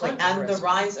 exactly, and the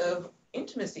rise of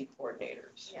intimacy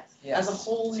coordinators as a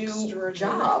whole new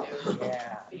job.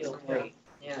 Yeah, Feel great.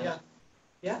 Yeah.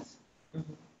 Yes.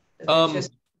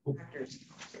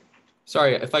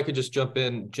 Sorry, if I could just jump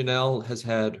in. Janelle has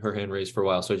had her hand raised for a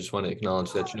while, so I just want to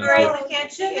acknowledge that. Janelle, we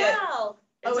can't see it.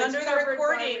 It's under the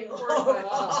recording.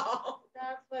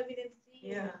 That's why we didn't see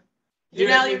you.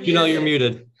 Yeah. Janelle, you're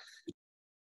muted.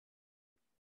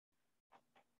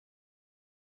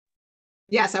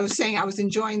 Yes, I was saying I was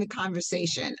enjoying the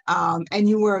conversation, and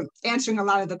you were answering a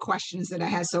lot of the questions that I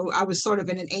had. So I was sort of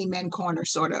in an amen corner,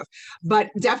 sort of, but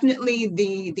definitely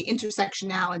the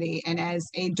intersectionality. And as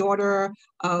a daughter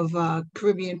of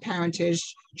Caribbean parentage,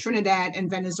 Trinidad and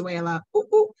Venezuela,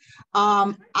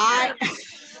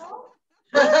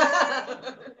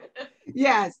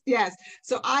 Yes.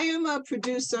 So I am a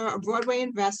producer, a Broadway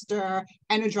investor,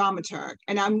 and a dramaturg,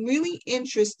 and I'm really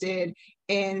interested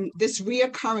in this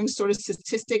reoccurring sort of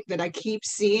statistic that I keep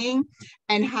seeing,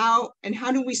 and how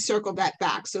do we circle that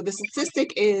back? So the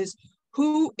statistic is,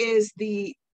 who is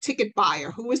the ticket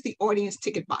buyer? Who is the audience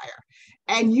ticket buyer?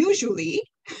 And usually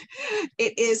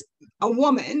it is a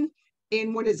woman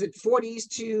in, 40s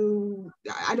to,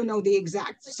 I don't know the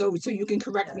exact, so you can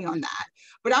correct me on that.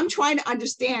 But I'm trying to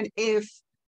understand if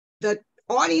the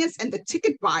audience and the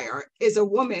ticket buyer is a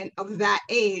woman of that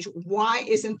age, why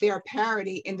isn't there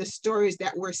parity in the stories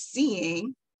that we're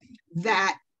seeing,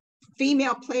 that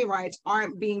female playwrights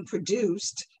aren't being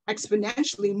produced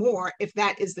exponentially more if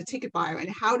that is the ticket buyer? And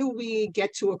how do we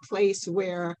get to a place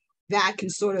where that can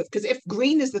sort of, because if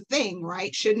green is the thing,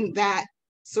 right, shouldn't that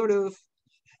sort of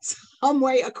some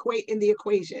way equate in the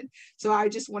equation? So I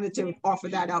just wanted to offer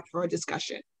that out for a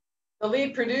discussion. The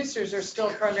lead producers are still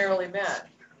primarily men.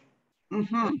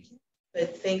 I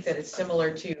think that it's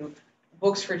similar to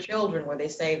books for children, where they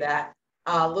say that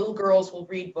little girls will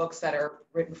read books that are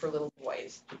written for little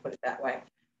boys, to put it that way.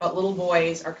 But little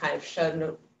boys are kind of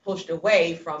pushed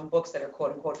away from books that are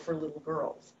quote unquote for little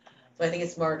girls. So I think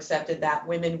it's more accepted that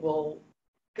women will,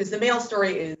 because the male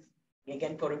story is,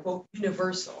 again, quote unquote,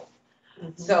 universal.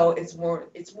 So it's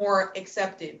more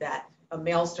accepted that a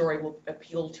male story will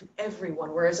appeal to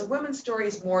everyone, whereas a women's story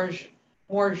is more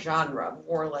genre,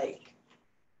 more like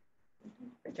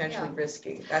potentially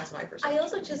risky. That's my perception. I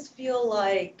also just feel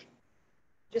like,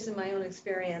 just in my own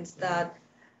experience, that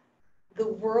the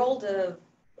world of,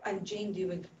 and Jane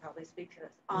Dubin can probably speak to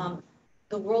this,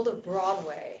 the world of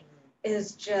Broadway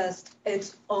is just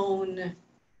its own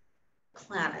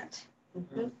planet,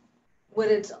 with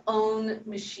its own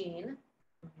machine,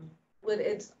 with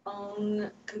its own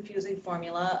confusing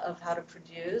formula of how to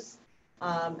produce,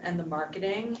 and the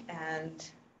marketing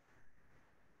and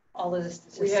all of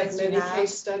this. We have many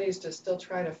case studies to still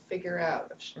try to figure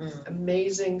out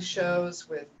amazing shows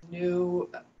with new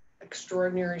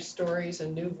extraordinary stories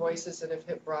and new voices that have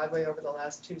hit Broadway over the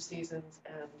last 2 seasons,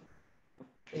 and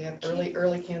they have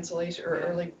early cancellation or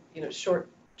early, short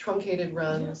truncated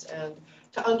runs, and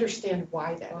to understand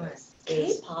why that is.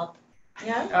 K-pop.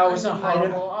 Yeah. Oh, it's so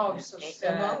horrible. Oh, so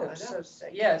sad. So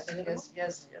sad. Yes.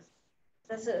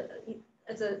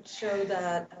 It's a show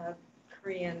that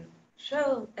Korean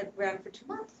show. It ran for 2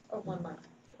 months or 1 month.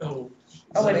 And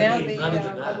now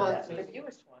the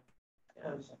newest one.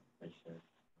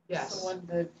 Yes. The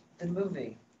one, the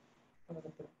movie.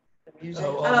 The music.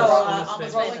 Oh, Almost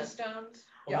Famous. Rolling Stones.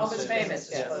 Yeah, Almost Famous.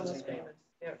 Yeah. Almost Famous.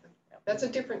 Yeah. That's a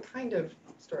different kind of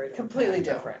story. Completely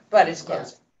different, but it's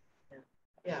close.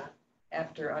 Yeah.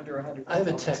 After under 100. I have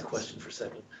a tech question for a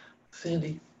second.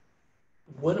 Sandy,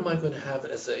 what am I going to have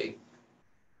as a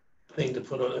thing to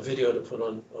put on, a video to put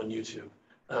on YouTube?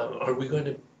 Are we going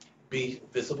to be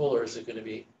visible, or is it going to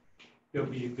be? It'll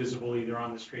be visible either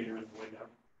on the screen or in the window.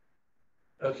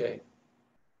 Okay.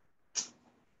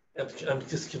 I'm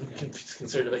just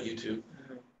concerned about YouTube.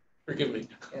 Forgive me.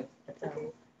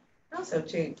 Also,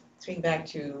 to swing back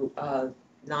to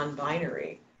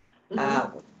non-binary,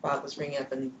 Bob was bringing up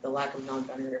the lack of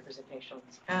non-binary representation on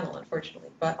this panel, unfortunately.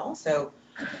 But also,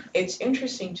 it's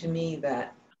interesting to me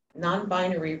that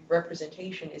non-binary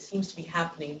representation, it seems to be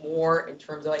happening more in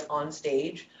terms of like on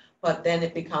stage, but then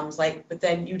it becomes like, but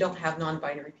then you don't have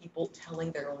non-binary people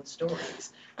telling their own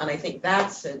stories. And I think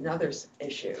that's another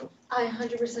issue. I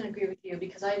 100% agree with you,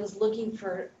 because I was looking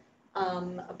for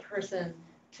a person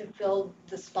to fill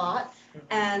the spot,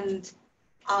 and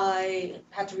I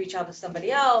had to reach out to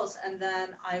somebody else, and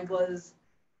then I was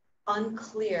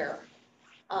unclear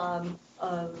of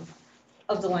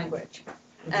the language,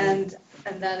 and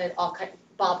then it all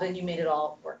Bob, then you made it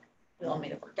all work. We all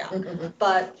made it work out.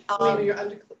 But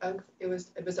it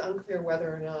was unclear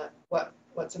whether or not what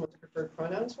someone's preferred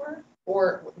pronouns were,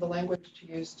 or the language to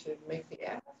use to make the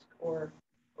ask, or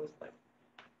what was like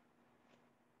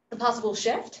the possible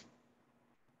shift,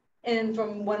 and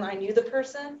from when I knew the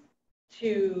person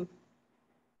to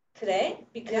today,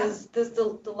 because this is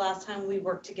the last time we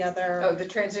worked together. Oh, the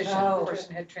transition. The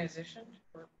person had transitioned.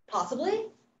 Possibly.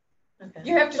 Okay.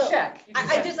 You have to check.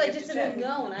 I just didn't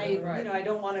know, and I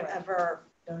don't want to ever.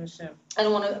 Don't assume. I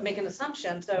don't want to make an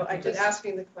assumption, so I just. But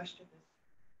asking the question.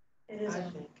 It is. I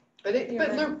think.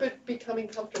 But becoming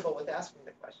comfortable with asking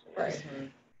the question. Right.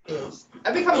 Is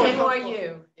I become more comfortable.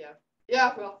 NYU. Yeah.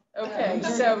 Yeah. Well. Okay.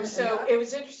 So it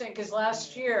was interesting because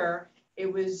last year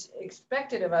it was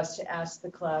expected of us to ask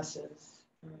the classes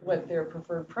what their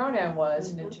preferred pronoun was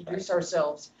and introduce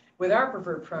ourselves with our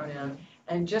preferred pronoun.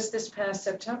 And just this past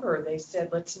September, they said,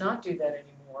 let's not do that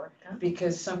anymore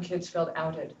because some kids felt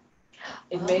outed.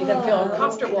 It made them feel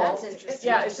uncomfortable. That's interesting.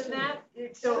 Yeah, isn't that?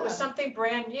 So it was something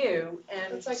brand new,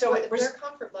 and It's like so their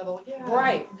comfort level. Yeah.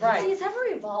 Right. See, it's ever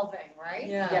evolving, right?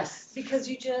 Yeah. Yes. Because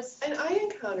you just. And I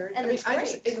encountered, And it's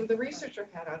great. the researcher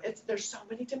hat on, there's so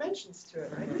many dimensions to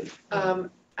it, right?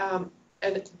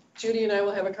 And Judy and I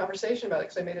will have a conversation about it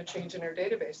because I made a change in our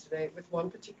database today with one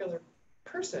particular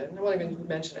person. I won't even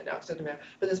mention it now because it doesn't matter.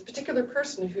 But this particular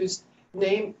person whose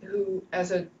name, who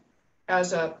as a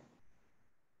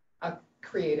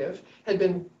creative has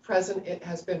been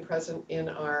present in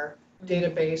our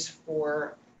database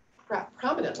for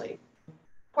prominently,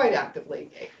 quite actively,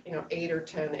 8 or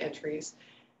 10 entries.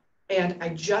 And I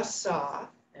just saw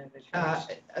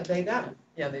they them.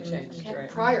 Yeah, they changed. Right.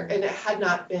 Prior, and it had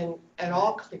not been at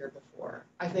all clear before.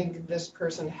 I think this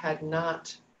person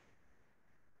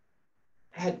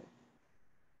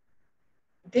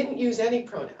didn't use any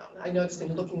pronoun. I noticed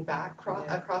in looking back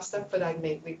across stuff, but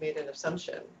we made an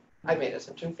assumption. I made an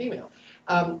assumption female.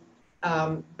 But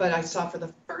I saw for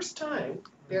the first time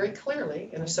very clearly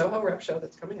in a Soho rep show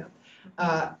that's coming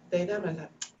up, they them, and I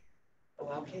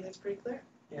thought, oh, okay, that's pretty clear.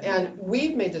 Yeah. And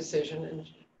we've made the decision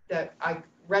that I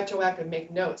retroactively make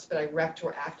notes, but I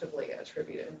retroactively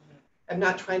attribute it. I'm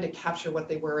not trying to capture what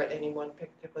they were at any one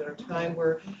particular time.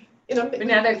 But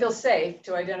now they feel safe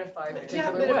to identify a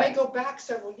particular but it may go back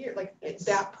several years. Like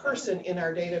that person in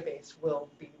our database will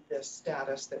be this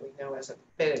status that we know as a.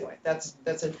 But anyway, that's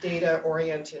a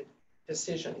data-oriented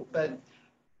decision. But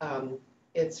I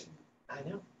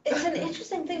know. It's an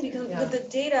interesting thing because with the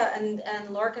data, and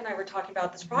Lorca and I were talking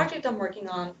about this project I'm working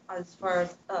on as far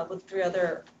as with 3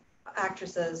 other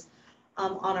actresses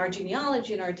on our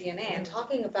genealogy and our DNA, and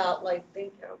talking about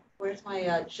where's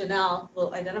my Chanel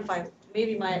will identify,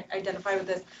 maybe might identify with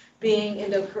this being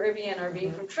Indo-Caribbean or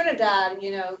being from Trinidad,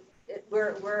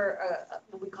 we're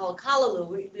what we call a kalaloo.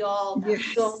 We all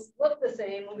don't look the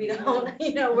same. We don't,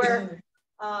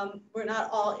 we're not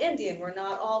all Indian. We're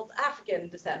not all African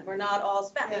descent. We're not all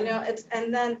Spanish.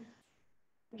 And then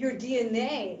your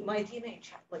DNA, my DNA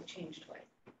changed twice.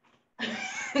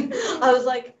 I was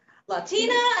like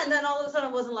Latina, and then all of a sudden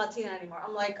I wasn't Latina anymore.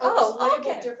 I'm like,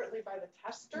 okay. Differently by the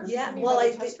tester. Yeah,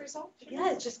 test result.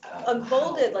 Yeah, it just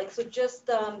unfolded so. Just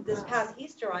this past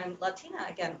Easter, I'm Latina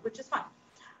again, which is fine.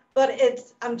 But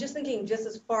I'm just thinking, just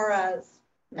as far as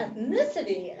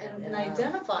ethnicity and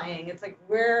identifying, it's like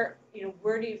where do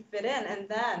you fit in, and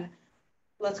then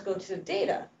let's go to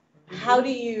data. How do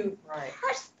you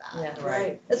parse that? Yeah,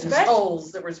 right. Especially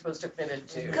holes that we're supposed to fit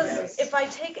into. Because if I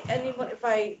take anyone, if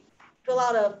I fill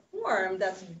out a form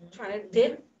that's trying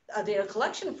to a data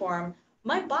collection form,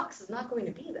 my box is not going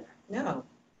to be there. No.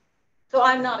 So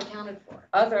I'm not accounted for.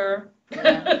 Other.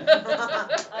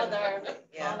 Other.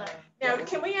 Yeah. Now,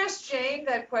 can we ask Jane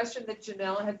that question that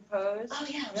Janelle had posed? Oh,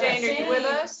 yeah. Jane, are you with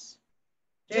us?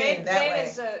 Jane, that way.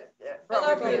 Is Hello,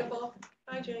 probably. beautiful.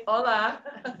 Hi, Jane. Hola.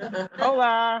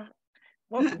 Hola.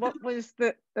 What was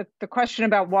the question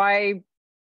about why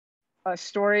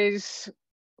stories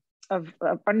of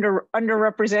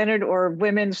underrepresented or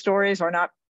women's stories are not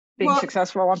being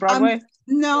successful on Broadway?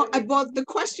 No, well, the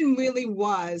question really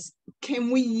was,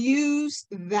 can we use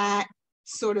that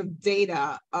sort of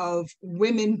data of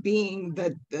women being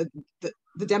the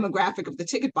demographic of the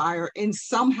ticket buyer and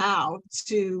somehow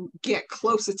to get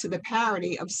closer to the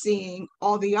parity of seeing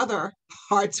all the other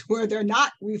parts where they're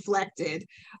not reflected,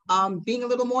 being a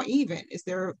little more even? Is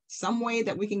there some way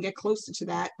that we can get closer to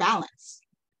that balance?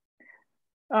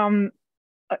 One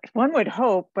would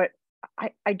hope, but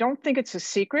I don't think it's a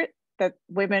secret that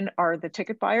women are the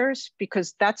ticket buyers,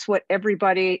 because that's what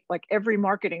everybody, like every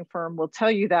marketing firm will tell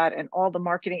you that, and all the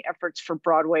marketing efforts for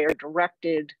Broadway are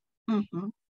directed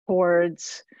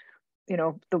towards, you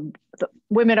know, the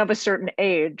women of a certain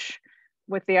age,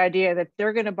 with the idea that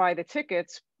they're going to buy the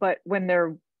tickets, but when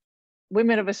they're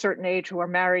women of a certain age who are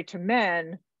married to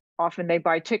men, often they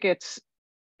buy tickets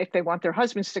if they want their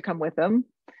husbands to come with them,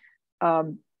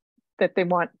 that they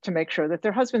want to make sure that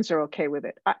their husbands are okay with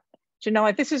it. You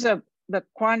know, this is the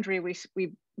quandary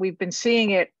we've been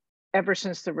seeing it ever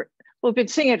since we've been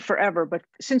seeing it forever, but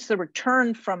since the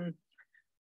return from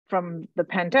the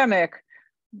pandemic,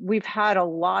 we've had a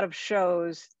lot of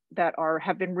shows that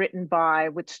have been written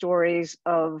with stories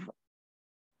of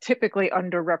typically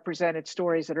underrepresented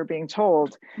stories that are being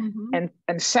told, and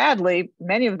sadly,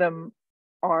 many of them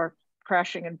are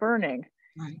crashing and burning.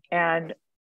 Right. And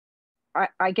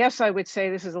I guess I would say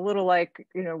this is a little like,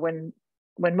 you know, when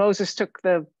Moses took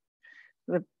the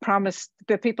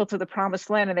people to the promised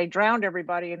land and they drowned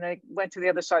everybody and they went to the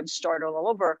other side and started all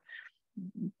over.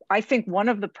 I think one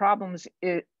of the problems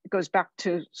goes back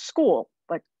to school.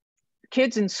 Like,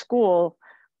 kids in school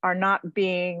are not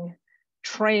being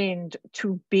trained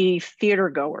to be theater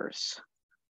goers,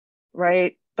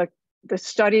 right? Like, the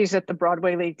studies that the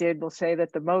Broadway League did will say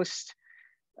that the most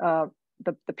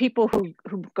the people who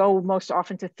go most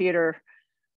often to theater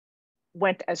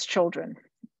went as children.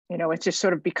 You know, it just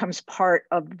sort of becomes part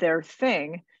of their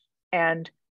thing. And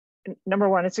number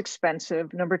one, it's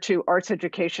expensive. Number two, arts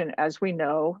education, as we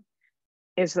know,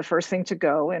 is the first thing to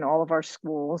go in all of our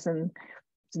schools, and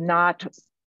it's not,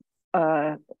 you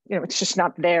know, it's just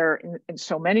not there in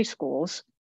so many schools.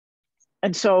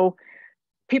 And so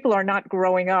people are not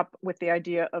growing up with the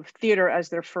idea of theater as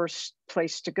their first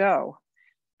place to go.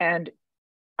 And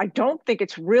I don't think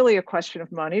it's really a question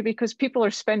of money, because people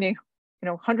are spending, you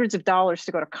know, hundreds of dollars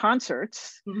to go to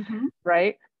concerts,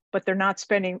 right? But they're not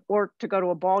spending, or to go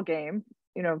to a ball game.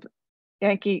 You know,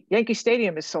 Yankee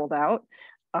Stadium is sold out,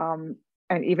 and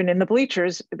even in the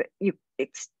bleachers,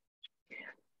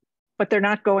 but they're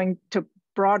not going to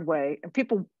Broadway. And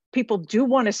people do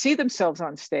want to see themselves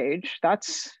on stage.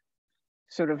 That's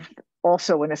sort of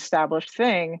also an established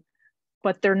thing,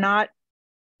 but they're not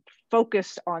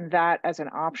focused on that as an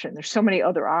option. There's so many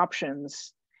other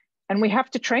options, and we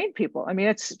have to train people. I mean,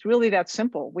 it's really that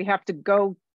simple. We have to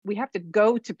go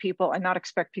to people and not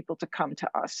expect people to come to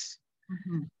us,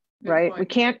 right? We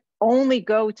can't only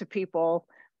go to people,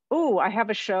 oh, I have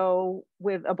a show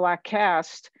with a Black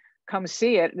cast, come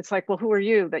see it. It's like, well, who are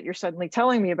you that you're suddenly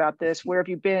telling me about this? Where have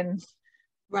you been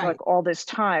like all this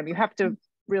time? You have to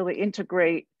really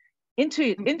integrate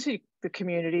into the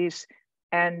communities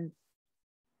and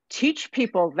teach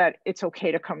people that it's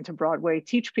okay to come to Broadway,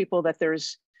 teach people that there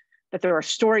are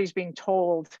stories being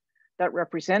told that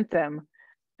represent them,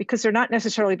 because they're not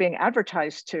necessarily being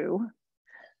advertised to,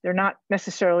 they're not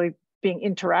necessarily being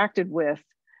interacted with.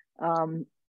 I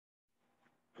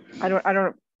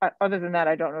don't, other than that,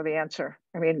 I don't know the answer.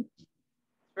 I mean,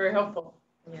 very helpful.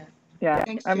 Yeah.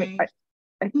 Thanks, I mean,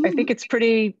 I think it's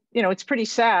pretty, you know, it's pretty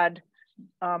sad.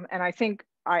 And I think,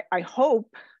 I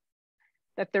hope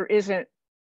that there isn't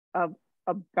a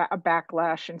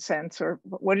backlash in sense, or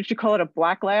what did you call it, a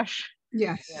blacklash?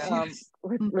 Yes.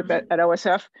 With that at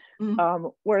OSF,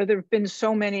 where there have been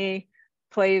so many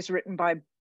plays written by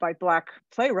Black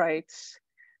playwrights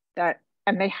that,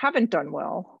 and they haven't done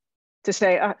well, to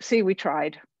say, see, we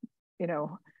tried, you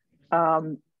know.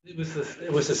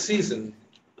 It was a season.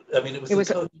 I mean, it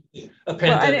was a pandemic.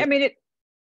 Well, I mean,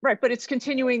 right, but it's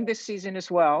continuing this season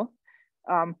as well.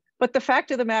 But the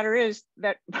fact of the matter is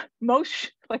that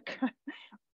most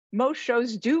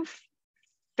shows do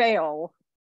fail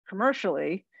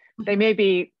commercially, they may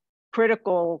be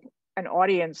critical and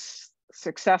audience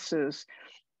successes,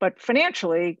 but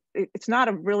financially, it's not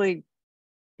a really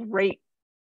great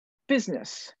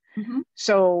business.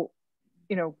 So,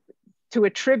 you know, to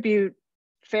attribute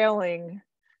failing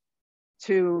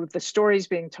to the stories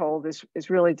being told is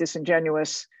really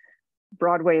disingenuous.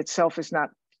 Broadway itself is not,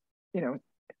 you know,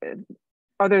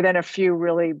 other than a few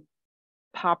really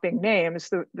popping names,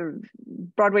 the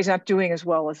Broadway's not doing as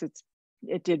well as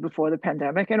it did before the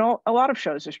pandemic, and a lot of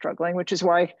shows are struggling, which is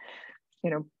why, you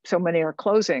know, so many are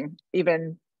closing.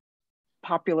 Even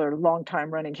popular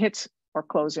long-time running hits are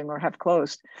closing or have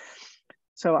closed.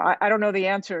 So I don't know the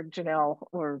answer, Janelle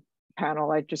or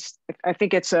panel. I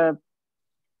think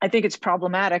it's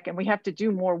problematic, and we have to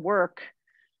do more work,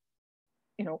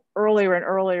 you know, earlier and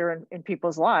earlier in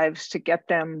people's lives to get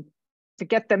them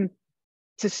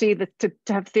to see that to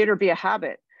have theater be a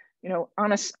habit. You know,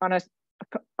 on a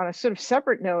sort of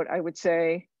separate note, I would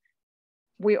say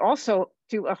we also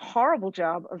do a horrible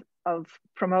job of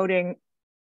promoting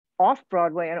off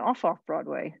Broadway and off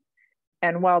Broadway.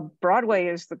 And while Broadway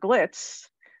is the glitz,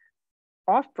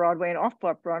 off Broadway and off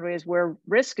Broadway is where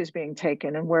risk is being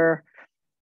taken and where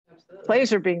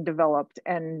plays are being developed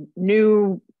and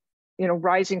new, you know,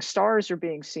 rising stars are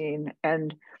being seen.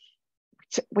 And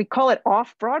we call it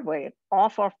off Broadway,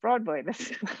 off Broadway.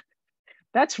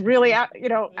 That's really, you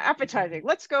know, appetizing.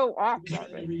 Let's go off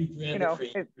Broadway. You know,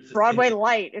 Broadway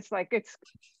light. It's like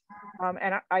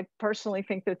and I personally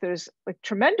think that there's like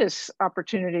tremendous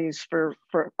opportunities for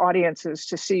audiences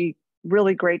to see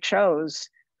really great shows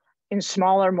in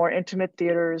smaller, more intimate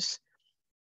theaters.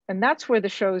 And that's where the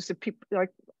shows that people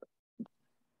like,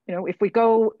 you know, if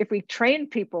we train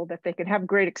people that they can have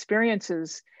great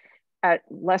experiences at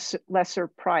lesser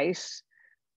price,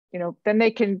 you know, then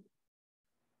they can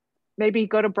maybe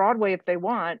go to Broadway if they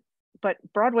want, but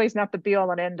Broadway is not the be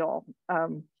all and end all.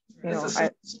 You know,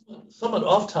 somewhat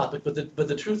off topic, but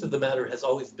the truth of the matter has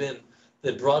always been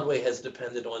that Broadway has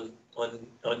depended on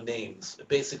names.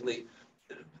 Basically,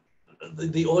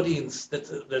 the audience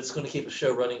that's going to keep a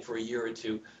show running for a year or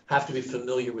two have to be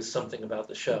familiar with something about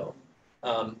the show.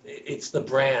 It's the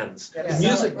brands.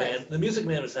 The Music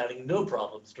Man was having no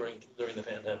problems during the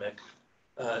pandemic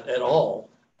at all.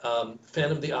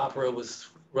 Phantom of the Opera was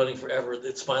running forever.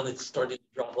 It's finally starting to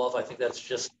drop off. I think that's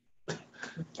just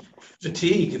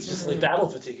fatigue. It's just like battle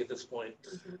fatigue at this point.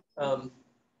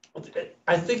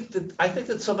 I think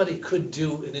that somebody could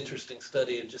do an interesting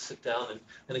study and just sit down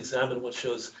and examine what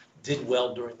shows did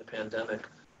well during the pandemic.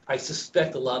 I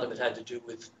suspect a lot of it had to do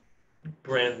with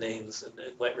brand names and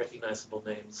recognizable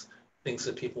names, things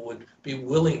that people would be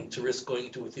willing to risk going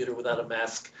into a theater without a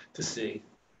mask to see.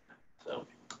 So,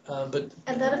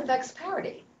 and that affects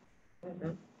parity.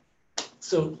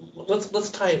 So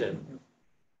let's tie it in.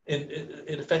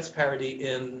 It affects parity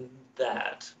in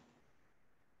that.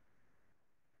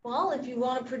 Well, if you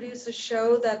want to produce a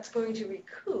show that's going to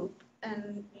recoup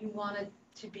and you want it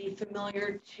to be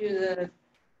familiar to the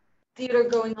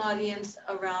theater-going audience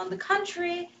around the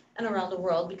country and around the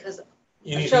world, because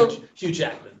you need Hugh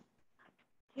Jackman.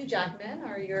 Hugh Jackman,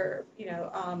 or your, you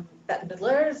know, Bette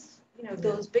Midlers, you know,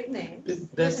 those big names.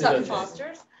 Sutton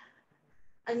Foster's.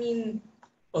 I mean.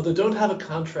 Well, they don't have a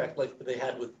contract like they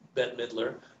had with Bette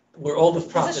Midler, where all the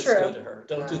profits go to her.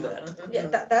 Don't do that. Yeah,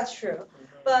 that's true.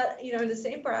 But, you know, in the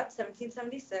same breath,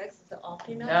 1776, it's an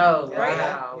all-female. Oh, right?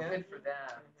 Wow, good for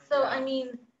that. So, I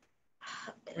mean,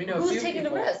 we know who's taking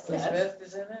the risk? Elizabeth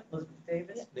is in it, Elizabeth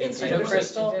Davis. Nancy I know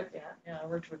Kristen. Crystal. Yeah, I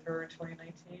worked with her in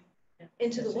 2019. Yeah.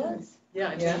 Into the Woods.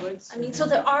 Yeah, Into the Woods. I mean, so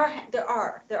there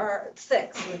are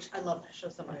 6, which I love that show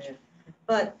so much.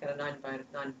 But got a non-binary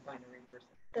person.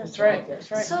 That's right. That's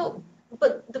right. So,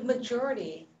 but the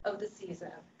majority of the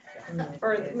season,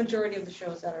 or the majority of the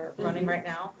shows that are running right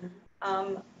now,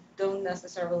 don't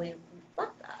necessarily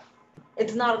reflect that.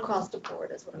 It's not across the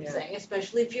board, is what I'm saying,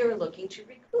 especially if you're looking to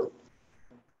recoup.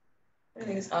 I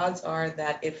think odds are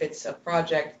that if it's a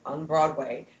project on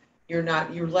Broadway, you're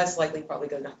less likely probably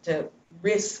going to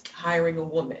risk hiring a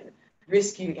woman,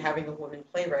 risk you having a woman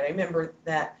playwright.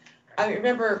 I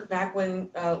remember back when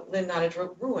Lynn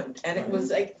Nottage ruined, and it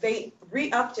was like they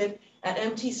re-upped it at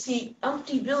MTC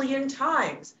umpty billion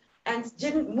times and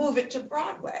didn't move it to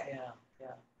Broadway. Yeah.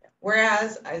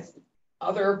 Whereas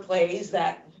other plays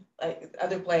that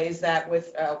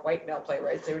with white male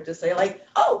playwrights, they would just say like,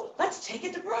 oh, let's take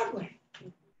it to Broadway.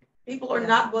 People are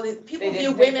not willing. People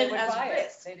view women as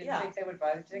risk. They didn't think they would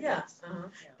buy the tickets. Yeah.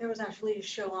 There was actually a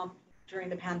show during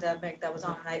the pandemic that was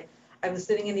on, and I was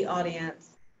sitting in the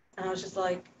audience, and I was just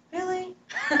like, really?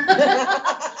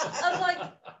 I was like,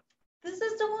 this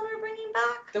is the one we're bringing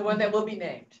back? The one that will be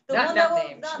named. The not one that will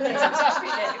named. not named. And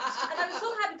I was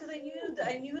so happy because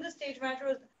I knew the stage manager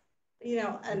was,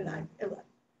 and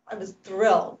I was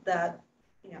thrilled that,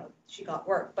 she got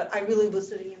work, but I really was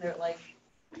sitting in there like,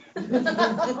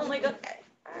 I'm like, okay,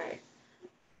 all right.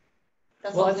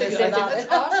 That's all I'm gonna say about it.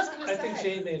 I think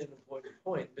Jane made an important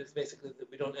point. It's basically that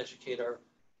we don't educate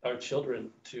our children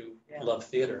to love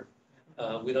theater.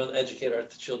 We don't educate our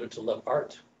children to love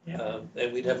art. And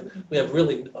we have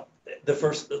really the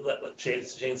first,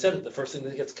 Jane said it, the first thing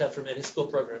that gets cut from any school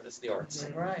program is the arts.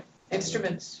 Right.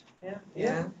 Instruments.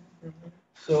 Yeah.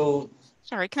 So.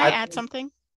 Sorry, can I add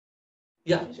something?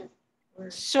 Yeah.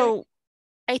 So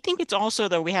I think it's also,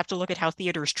 though, we have to look at how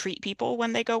theaters treat people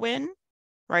when they go in,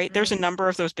 right? There's a number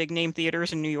of those big name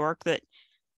theaters in New York that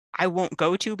I won't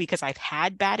go to because I've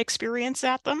had bad experience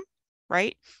at them,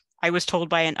 right? I was told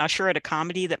by an usher at a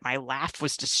comedy that my laugh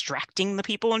was distracting the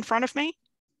people in front of me,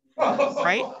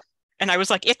 right? And I was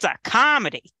like, it's a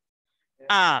comedy.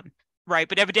 Right,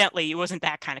 but evidently it wasn't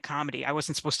that kind of comedy. I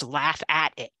wasn't supposed to laugh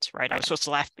at it, right? I was supposed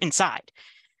to laugh inside.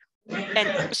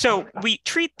 And so we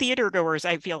treat theater goers,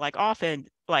 I feel like, often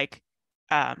like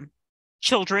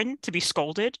children to be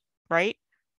scolded, right?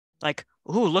 Like,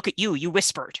 ooh, look at you, you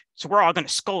whispered. So we're all going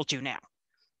to scold you now,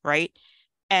 right?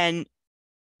 And,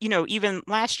 even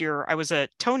last year, I was a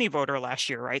Tony voter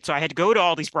last year, right? So I had to go to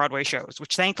all these Broadway shows,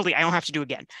 which thankfully I don't have to do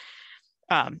again.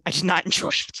 I did not enjoy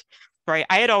it, right?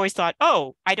 I had always thought,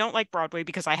 oh, I don't like Broadway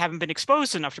because I haven't been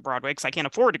exposed enough to Broadway because I can't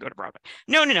afford to go to Broadway.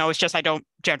 No, it's just I don't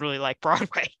generally like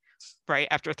Broadway, right?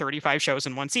 After 35 shows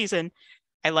in one season,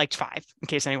 I liked 5, in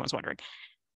case anyone's wondering.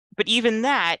 But even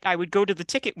that, I would go to the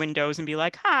ticket windows and be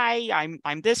like, hi,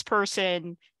 I'm this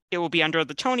person. It will be under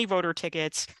the Tony voter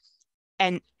tickets.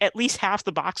 And at least half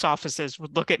the box offices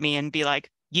would look at me and be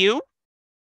like, you?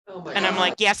 Oh my and God. I'm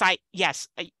like, yes,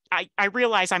 I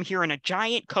realize I'm here in a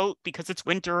giant coat because it's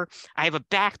winter. I have a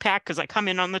backpack because I come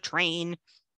in on the train,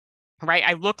 right?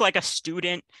 I look like a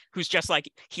student who's just like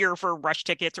here for rush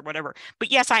tickets or whatever.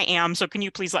 But yes, I am. So can you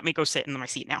please let me go sit in my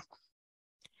seat now?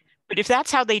 But if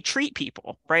that's how they treat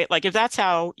people, right? Like if that's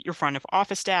how your front of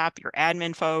office staff, your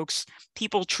admin folks,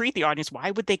 people treat the audience,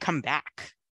 why would they come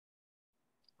back?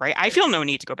 Right? I feel no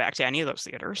need to go back to any of those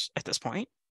theaters at this point,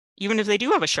 even if they do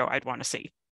have a show I'd want to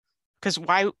see. Because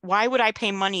why would I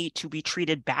pay money to be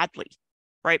treated badly,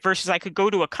 right? Versus I could go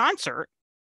to a concert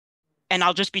and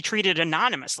I'll just be treated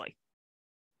anonymously,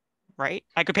 right?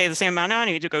 I could pay the same amount of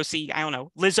money to go see, I don't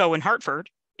know, Lizzo in Hartford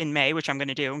in May, which I'm going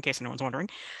to do in case anyone's wondering,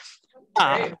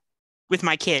 with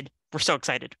my kid. We're so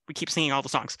excited. We keep singing all the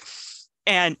songs.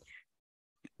 And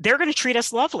they're going to treat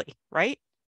us lovely, right?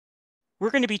 We're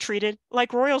going to be treated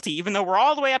like royalty, even though we're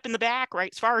all the way up in the back,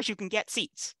 right? As far as you can get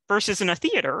seats. Versus in a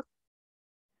theater,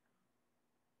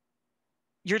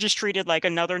 you're just treated like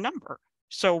another number.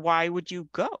 So why would you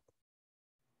go?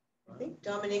 I think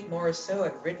Dominique Morisseau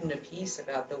had written a piece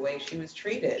about the way she was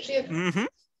treated. She had,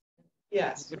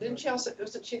 yes. Didn't she also,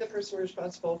 wasn't she the person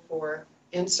responsible for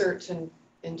inserts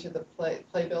into the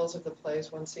playbills of the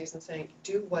plays one season saying,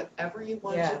 do whatever you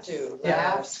want to do.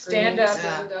 Laugh, stand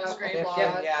scream, up, scream,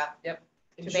 Yep.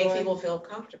 To enjoy. make people feel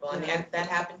comfortable. I mean, that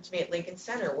happened to me at Lincoln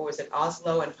Center. What was it?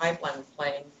 Oslo and Pipeline were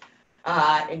playing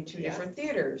in 2 different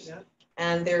theaters. Yeah.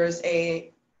 And there's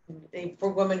a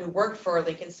woman who worked for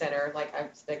Lincoln Center, like I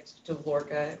was next to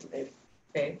Lorca,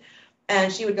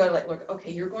 and she would go to like, Lorca,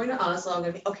 okay, you're going to Oslo. I'm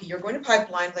gonna be, okay, you're going to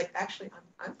Pipeline. Like, actually,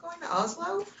 I'm going to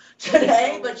Oslo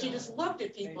today. But she just looked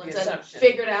at people and said,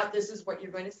 figured out this is what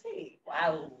you're going to see.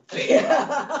 Wow.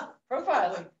 Yeah.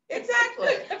 Profiling.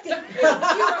 Exactly. You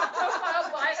are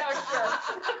profiled by usher.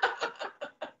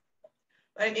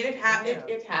 I mean, it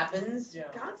happens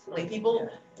constantly. People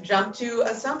jump to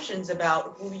assumptions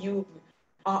about who you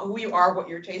are, what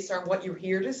your tastes are, and what you're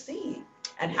here to see,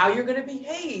 and how you're going to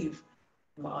behave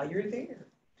while you're there.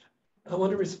 I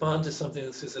want to respond to something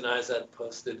that Susan Izad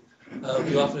posted.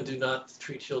 We often do not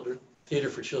treat theater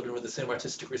for children with the same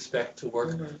artistic respect to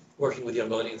working with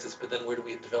young audiences, but then where do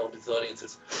we develop these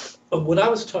audiences? What I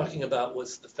was talking about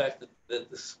was the fact that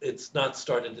it's not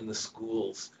started in the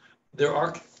schools. There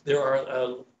are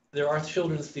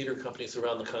children's theater companies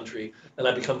around the country, and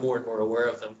I become more and more aware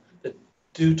of them, that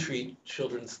do treat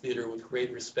children's theater with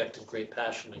great respect and great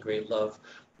passion and great love.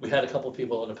 We had a couple of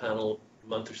people on a panel a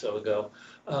month or so ago.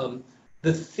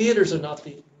 The theaters are not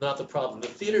the problem. The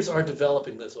theaters are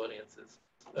developing those audiences.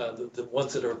 The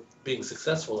ones that are being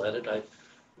successful at it,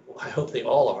 I hope they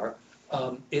all are.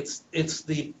 It's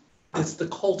the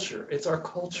culture. It's our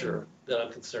culture that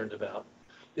I'm concerned about.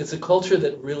 It's a culture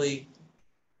that really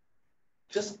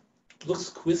just looks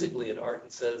quizzically at art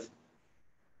and says,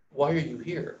 "Why are you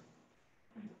here?"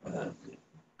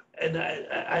 And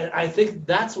I think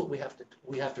that's what we have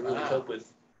to really cope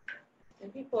with.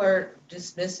 And people are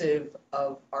dismissive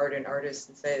of art and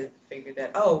artists and figure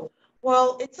that, oh,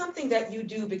 well, it's something that you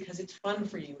do because it's fun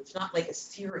for you. It's not like a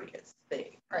serious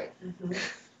thing. Right.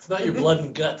 It's not your blood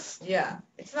and guts. Yeah,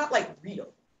 it's not like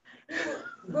real.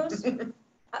 Rose, I mean,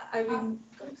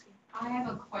 I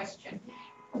have a question.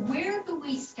 Where do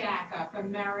we stack up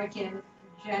American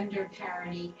gender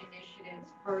parity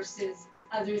initiatives versus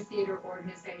other theater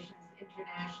organizations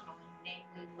internationally,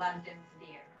 namely London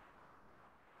Theatre?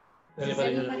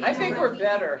 Anybody? I think we're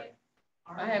better.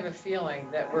 I have a feeling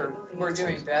that we're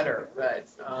doing better, but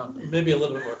Maybe a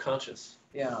little bit more conscious.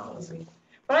 yeah.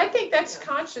 But I think that's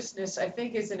consciousness, I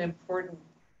think, is an important,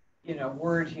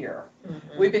 word here.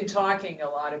 We've been talking a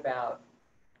lot about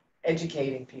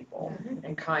educating people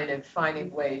and kind of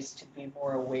finding ways to be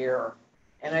more aware.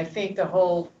 And I think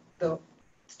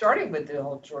starting with the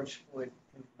whole George Floyd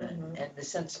movement and the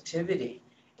sensitivity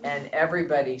and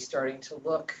everybody starting to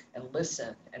look and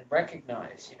listen and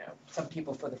recognize, some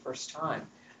people for the first time.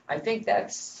 I think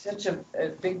that's such a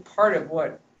big part of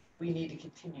what we need to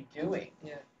continue doing.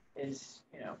 Is,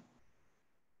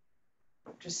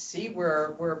 just see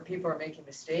where people are making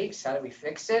mistakes. How do we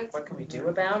fix it? What can we do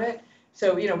about it?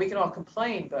 So, we can all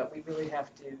complain, but we really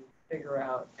have to figure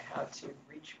out how to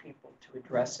reach people to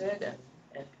address it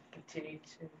and continue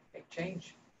to make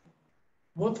change.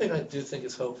 One thing I do think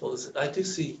is hopeful is I do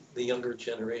see the younger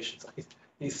generations.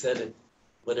 He said it,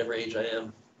 whatever age I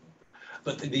am,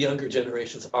 but the younger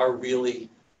generations are really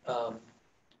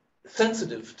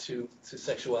sensitive to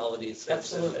sexuality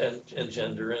and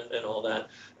gender and all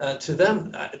that. To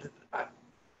them,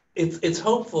 it's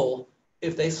hopeful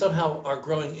if they somehow are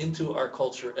growing into our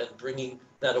culture and bringing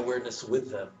that awareness with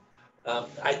them.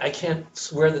 I can't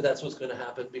swear that that's what's going to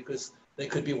happen because they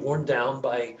could be worn down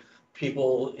by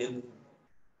people in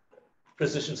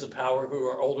positions of power who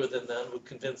are older than them, who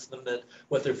convince them that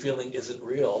what they're feeling isn't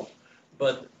real.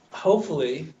 But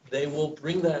hopefully they will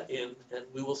bring that in and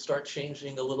we will start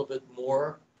changing a little bit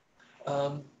more.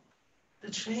 The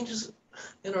changes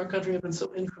in our country have been so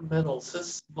incremental, so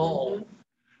small.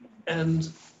 And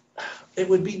it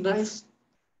would be nice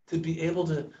to be able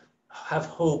to have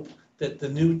hope that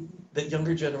that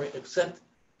younger generation, except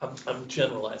I'm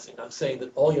generalizing, I'm saying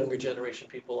that all younger generation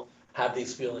people have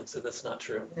these feelings, and that's not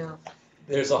true. Yeah.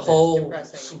 There's a whole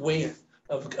swathe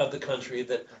of the country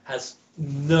that has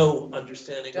no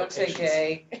understanding. Don't say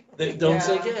gay. They don't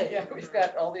say gay. Yeah, we've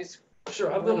got all these.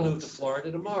 Sure, I'm going to move to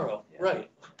Florida tomorrow. Yeah. Right.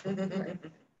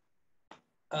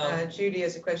 Judy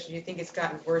has a question. Do you think it's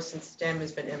gotten worse since STEM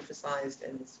has been emphasized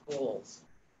in the schools?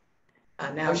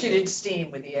 Now she did STEAM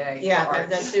with the A. Yeah,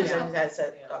 that's Susan has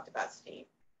talked about STEAM.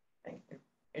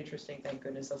 Interesting. Thank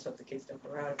goodness that's what the kids don't go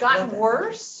around. Gotten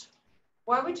worse?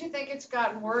 Why would you think it's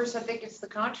gotten worse? I think it's the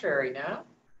contrary. No.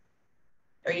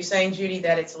 Are you saying, Judy,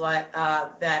 that it's like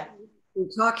that? We're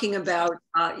talking about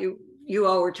you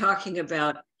all were talking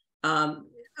about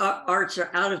arts are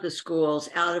out of the schools,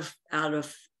 out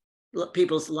of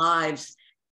people's lives,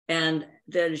 and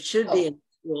that it should be in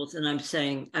schools. And I'm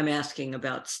asking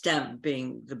about STEM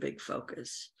being the big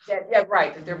focus. Yeah,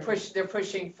 right. That they're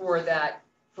pushing for that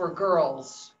for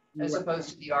girls as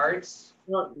opposed to the arts.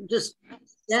 Well, just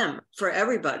STEM for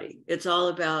everybody. It's all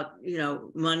about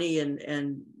money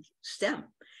and STEM.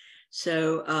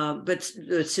 So, but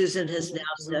Susan has now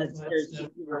said there's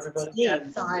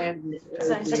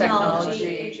science,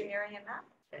 technology, engineering, and math.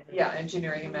 Yeah,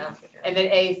 engineering and math, and then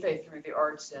they threw the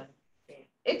arts in.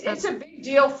 It's a big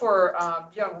deal for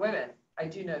young women. I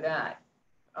do know that.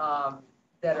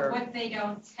 That are what they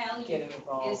don't tell you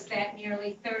is that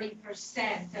nearly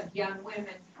 30% of young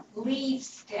women leave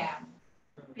STEM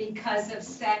because of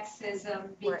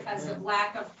sexism, because of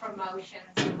lack of promotions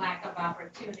and lack of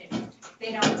opportunity.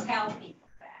 They don't tell people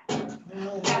that.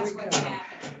 That's what's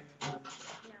happening.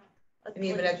 And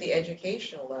even at the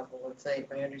educational level, let's say,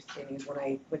 my understanding is when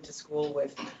I went to school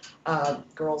with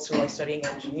girls who are studying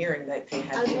engineering, that they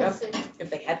had if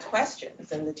they had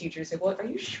questions, and the teacher said, "Well, are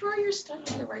you sure you're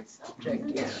studying the right subject?"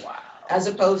 Yeah. Wow. As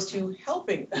opposed to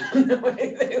helping them the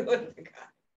way they would have gotten.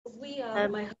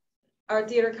 Our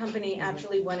theater company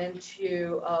actually went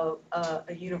into a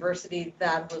university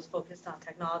that was focused on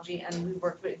technology, and we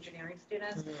worked with engineering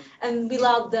students, and we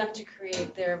allowed them to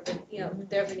create their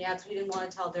vignettes. We didn't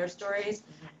want to tell their stories,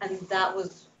 and that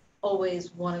was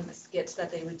always one of the skits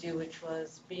that they would do, which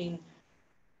was being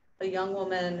a young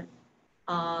woman,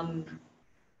 BIPOC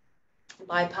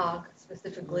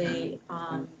specifically,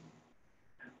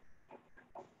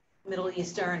 Middle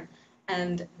Eastern,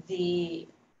 and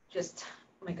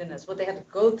my goodness, what they had to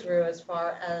go through as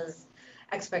far as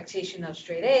expectation of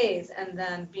straight A's and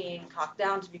then being talked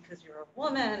down to because you're a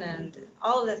woman and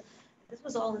all of this. this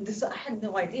was all in this. I had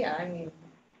no idea. I mean,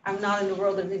 I'm not in the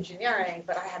world of engineering,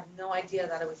 but I had no idea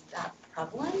that it was that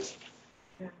prevalent.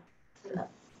 Yeah.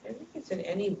 I think it's in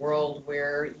any world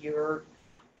where you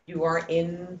are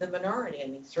in the minority. I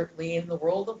mean, certainly in the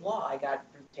world of law, I got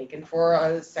taken for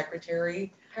a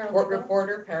secretary, court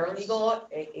reporter, paralegal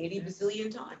 80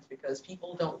 bazillion times because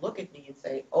people don't look at me and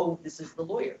say, oh, this is the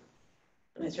lawyer.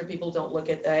 And I'm sure people don't look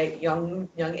at a young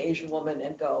Asian woman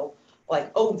and go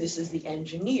like, oh, this is the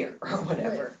engineer or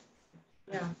whatever.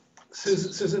 Yeah.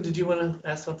 Susan, did you want to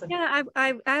ask something? Yeah,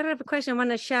 I have a question. I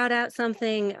want to shout out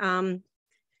something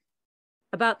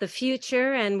about the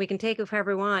future, and we can take it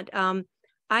however we want.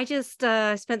 I just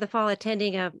spent the fall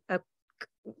attending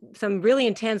some really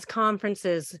intense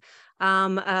conferences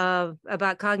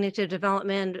about cognitive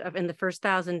development in the first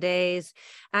 1,000 days.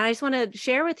 And I just want to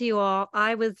share with you all,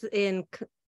 I was in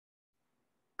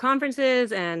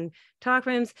conferences and talk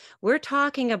rooms. We're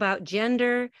talking about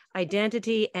gender,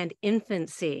 identity, and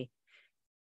infancy.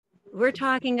 We're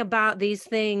talking about these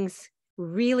things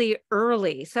really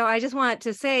early. So I just want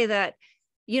to say that,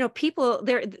 you know, people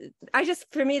there,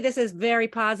 for me, this is very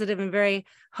positive and very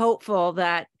hopeful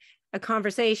that a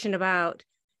conversation about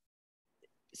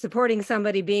supporting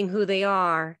somebody being who they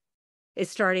are is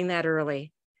starting that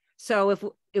early. So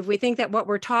if we think that what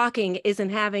we're talking isn't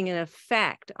having an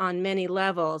effect on many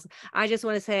levels, I just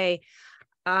want to say,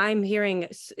 I'm hearing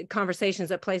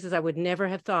conversations at places I would never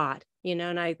have thought, you know,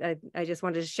 and I just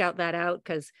wanted to shout that out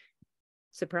because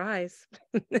surprise.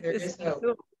 There is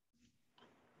hope.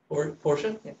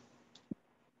 Portia? Yeah.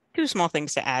 Two small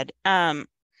things to add.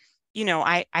 You know,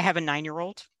 I have a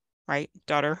 9-year-old, right,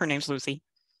 daughter. Her name's Lucy.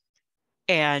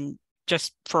 And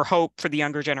just for hope for the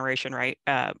younger generation, right,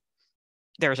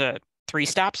 there's 3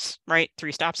 stops, right,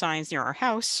 3 stop signs near our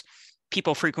house.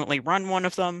 People frequently run one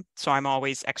of them, so I'm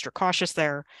always extra cautious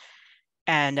there.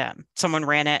 And someone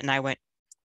ran it, and I went,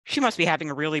 she must be having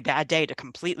a really bad day to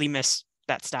completely miss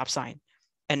that stop sign.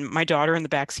 And my daughter in the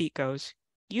back seat goes,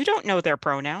 you don't know their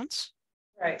pronouns.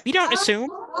 Right. You don't assume.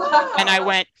 And I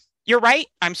went, you're right.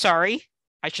 I'm sorry.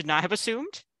 I should not have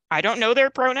assumed. I don't know their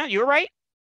pronoun. You're right.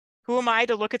 Who am I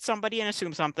to look at somebody and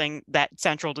assume something that's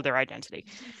central to their identity?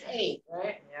 She's 8,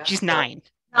 right? Yeah. She's 9.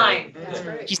 9. That's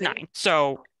great. She's 9.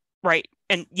 So, right.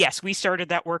 And yes, we started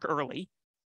that work early.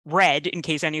 Red, in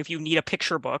case any of you need a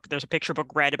picture book, there's a picture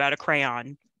book, Red, about a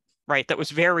crayon, right? That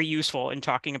was very useful in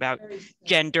talking about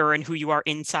gender and who you are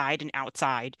inside and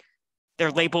outside. They're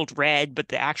labeled red, but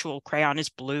the actual crayon is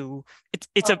blue.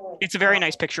 It's a very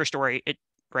nice picture story.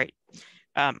 Right.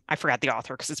 I forgot the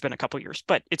author because it's been a couple years,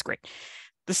 but it's great.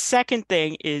 The second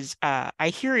thing is, I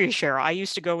hear you, Cheryl. I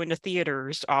used to go into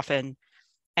theaters often,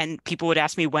 and people would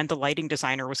ask me when the lighting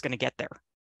designer was going to get there.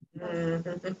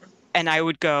 And I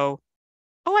would go,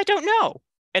 oh, I don't know.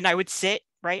 And I would sit,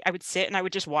 right? I would sit and I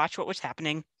would just watch what was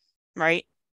happening, right?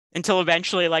 Until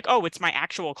eventually, like, oh, it's my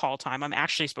actual call time. I'm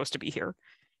actually supposed to be here.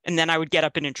 And then I would get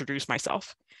up and introduce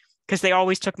myself because they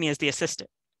always took me as the assistant.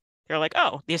 They're like,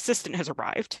 oh, the assistant has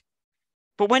arrived.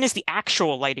 But when is the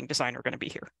actual lighting designer going to be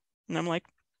here? And I'm like,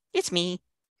 it's me.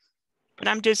 And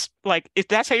I'm just like, if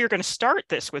that's how you're going to start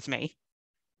this with me,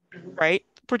 right?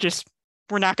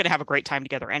 We're not going to have a great time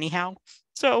together anyhow.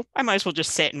 So I might as well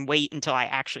just sit and wait until I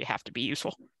actually have to be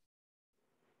useful.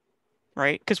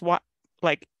 Right? Because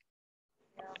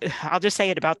I'll just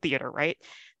say it about theater, right?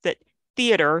 That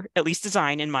theater, at least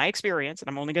design in my experience, and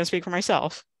I'm only going to speak for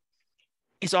myself,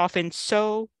 is often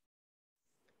so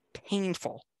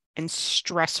painful and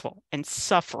stressful and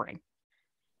suffering,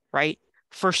 right?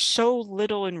 For so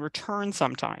little in return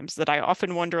sometimes that I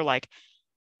often wonder, like,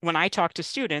 when I talk to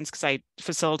students, because I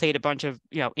facilitate a bunch of,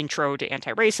 intro to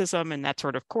anti-racism and that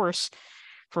sort of course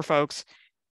for folks,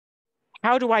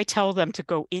 how do I tell them to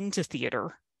go into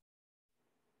theater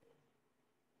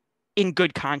in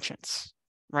good conscience,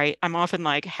 right? I'm often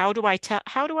like, how do I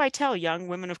tell young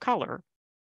women of color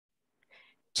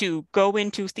to go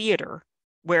into theater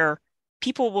where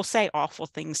people will say awful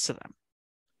things to them?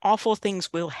 Awful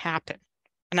things will happen.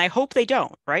 And I hope they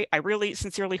don't, right? I really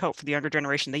sincerely hope for the younger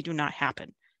generation, they do not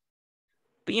happen.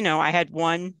 But, I had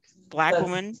one Black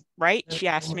woman, right? She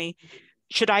asked me,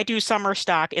 should I do summer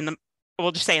stock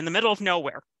we'll just say in the middle of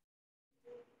nowhere?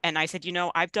 And I said,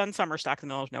 I've done summer stock in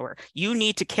the middle of nowhere. You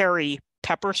need to carry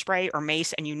pepper spray or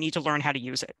mace and you need to learn how to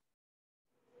use it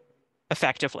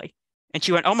effectively. And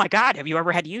she went, oh my God, have you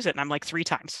ever had to use it? And I'm like, 3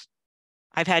 times.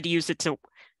 I've had to use it to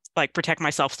protect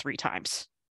myself 3 times.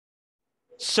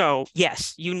 So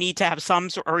yes, you need to have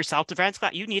some sort of self-defense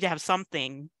class. You need to have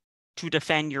something to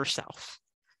defend yourself.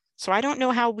 So I don't know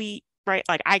how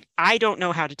I don't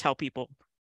know how to tell people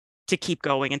to keep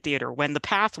going in theater when the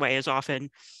pathway is often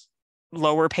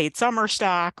lower paid summer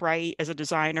stock, right, as a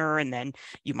designer, and then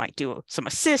you might do some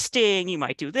assisting, you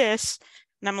might do this.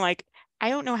 And I'm like, I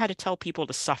don't know how to tell people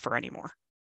to suffer anymore,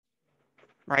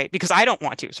 right? Because I don't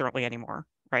want to, certainly anymore,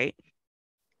 right?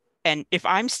 And if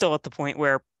I'm still at the point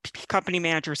where company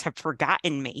managers have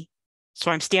forgotten me,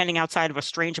 so I'm standing outside of a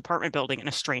strange apartment building in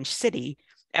a strange city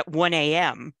at 1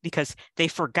 a.m. because they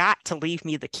forgot to leave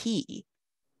me the key,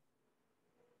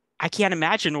 I can't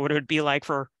imagine what it would be like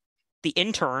for the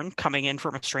intern coming in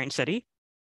from a strange city,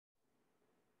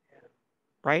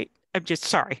 right? I'm just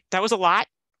sorry. That was a lot.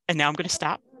 And now I'm going to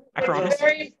stop. I promise. It's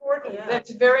very important. That's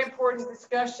a very important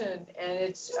discussion, and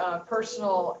it's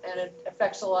personal, and it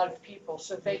affects a lot of people.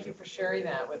 So thank you for sharing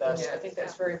that with us. I think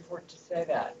that's very important to say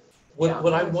that.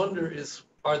 What I wonder is,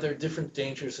 are there different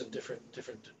dangers in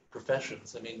different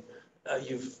professions? I mean,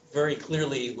 you've very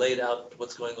clearly laid out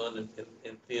what's going on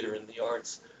in theater and the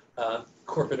arts.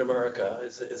 Corporate America,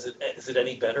 is it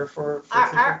any better for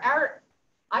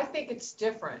I think it's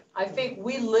different. I think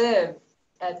we live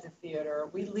at the theater.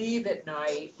 We leave at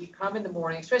night. We come in the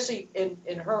morning, especially in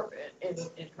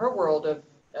her world of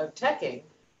teching,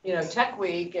 you know, Tech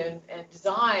Week and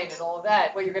design and all of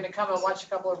that, where you're going to come and watch a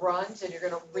couple of runs and you're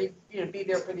going to be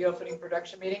there for the opening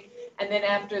production meeting, and then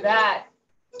after that,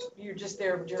 you're just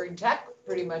there during tech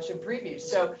pretty much in previews.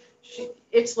 So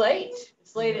it's late.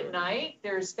 It's late at night.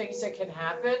 There's things that can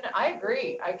happen. I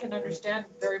agree. I can understand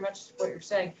very much what you're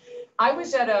saying. I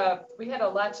was we had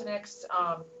a Latinx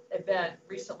event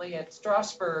recently at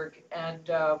Strasbourg, and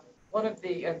one of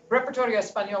the Repertorio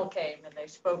Español came and they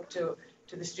spoke to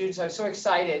the students. I was so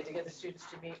excited to get the students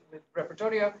to meet with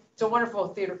Repertorio. It's a wonderful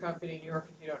theater company in New York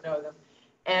if you don't know them.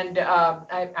 And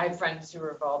I have friends who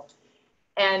are involved.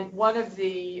 And one of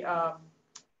the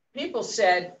people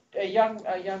said, a young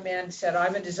man said,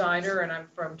 I'm a designer and I'm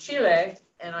from Chile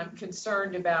and I'm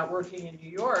concerned about working in New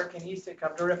York. And he said,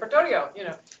 come to Repertorio, you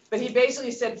know. But he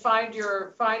basically said, find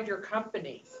your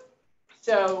company.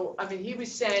 So, I mean, he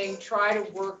was saying, try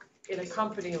to work in a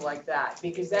company like that,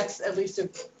 because that's at least a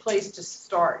place to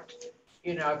start.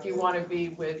 You know, if you want to be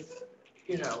with,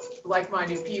 you know,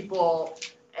 like-minded people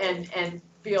and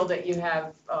feel that you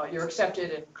have, you're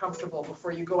accepted and comfortable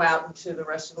before you go out into the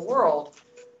rest of the world.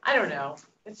 I don't know.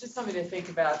 It's just something to think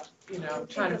about, you know,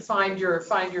 trying to find your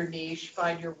niche,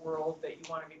 find your world that you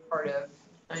want to be part of.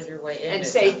 Find your way in. And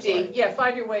safety. Yeah,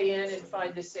 find your way in and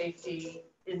find the safety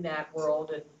in that world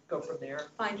and go from there.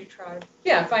 Find your tribe.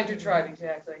 Yeah, find your tribe,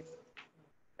 exactly.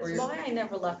 That's why I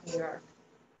never left New York.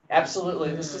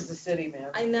 Absolutely. This is the city, man.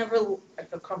 I feel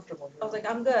comfortable here. I was like,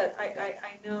 I'm good.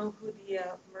 I know who the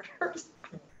murderers.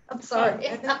 I'm sorry.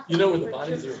 You know where the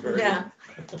bodies are buried. Yeah.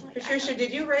 Patricia,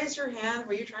 did you raise your hand?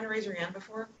 Were you trying to raise your hand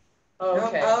before? Oh,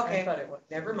 okay. No? Oh, okay. I thought it was.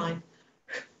 Never mind.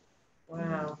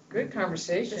 Wow. Good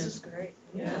conversation. This is great.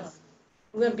 Yes.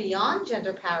 We went beyond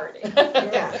gender parity.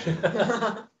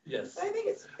 Yeah. Yes. I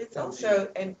think it's also,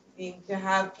 and to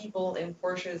have people in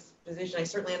Portia's position, I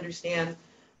certainly understand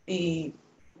the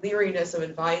leeriness of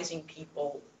advising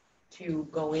people to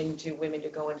go into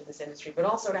this industry, but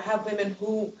also to have women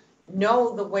who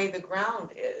know the way the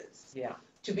ground is. Yeah.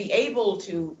 To be able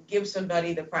to give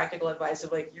somebody the practical advice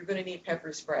of like, you're going to need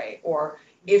pepper spray, or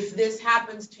if this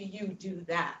happens to you, do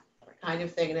that kind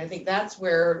of thing. And I think that's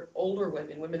where older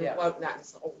women, well, not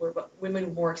just older, but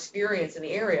women more experienced in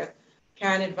the area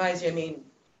can advise you. I mean,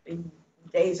 in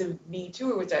days of Me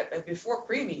Too, which before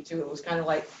pre-Me Too, it was kind of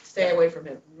like, stay away from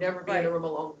him, never be in a room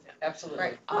alone with him.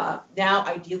 Absolutely. Right. Now,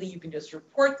 ideally, you can just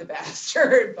report the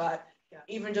bastard, but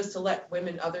even just to let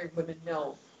other women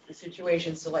know the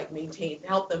situations to like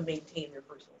help them maintain their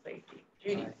personal safety.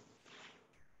 Judy.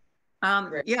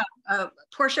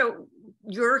 Portia,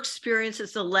 your experience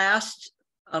is the last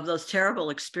of those terrible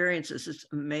experiences. It's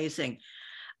amazing.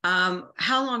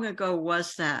 How long ago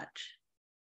was that?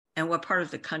 And what part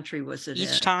of the country was it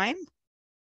Each time?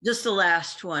 Just the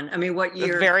last one. I mean, what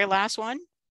year? The very last one?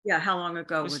 Yeah, how long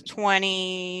ago? It was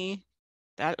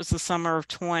that was the summer of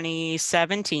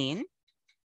 2017.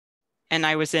 And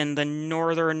I was in the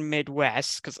northern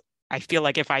Midwest, because I feel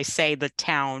like if I say the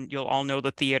town, you'll all know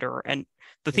the theater. And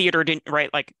the theater didn't,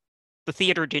 right? Like the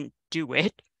theater didn't do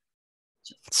it.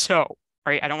 So,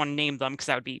 right, I don't want to name them because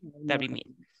that'd be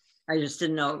mean. I just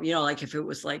didn't know, like if it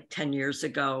was like 10 years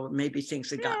ago, maybe things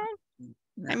had gotten.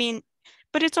 I mean,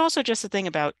 but it's also just a thing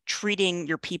about treating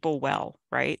your people well,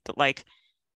 right? That like,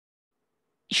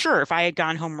 sure, if I had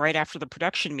gone home right after the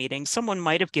production meeting, someone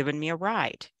might have given me a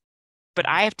ride, but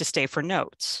I have to stay for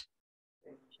notes,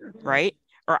 right?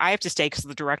 Or I have to stay because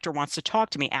the director wants to talk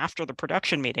to me after the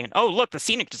production meeting. And, oh, look, the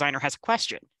scenic designer has a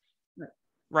question,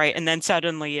 right? And then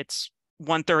suddenly it's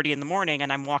 1:30 in the morning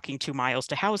and I'm walking 2 miles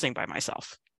to housing by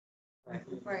myself.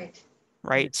 Right.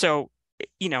 right? So,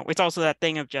 it's also that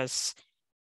thing of just,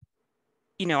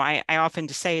 I often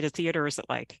just say to theaters that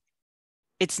like,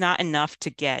 it's not enough to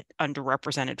get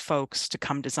underrepresented folks to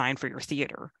come design for your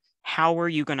theater. How are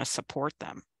you going to support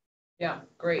them? Yeah,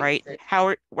 great. Right? Great.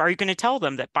 How are you going to tell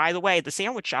them that, by the way, the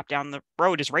sandwich shop down the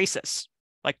road is racist?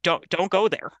 Like, don't go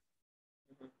there.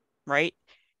 Right?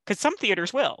 Because some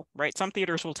theaters will, right? Some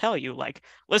theaters will tell you, like,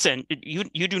 listen, you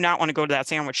do not want to go to that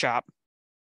sandwich shop.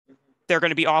 They're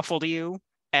going to be awful to you,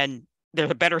 and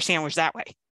there's a better sandwich that way.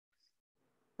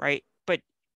 Right? But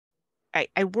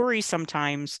I worry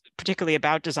sometimes, particularly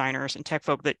about designers and tech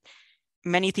folk, that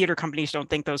many theater companies don't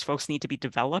think those folks need to be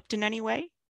developed in any way,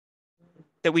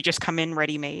 that we just come in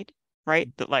ready-made,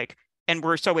 right? That like, and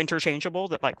we're so interchangeable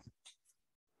that like,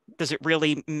 does it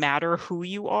really matter who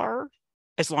you are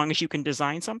as long as you can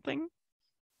design something?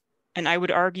 And I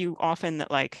would argue often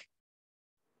that like,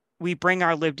 we bring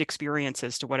our lived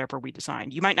experiences to whatever we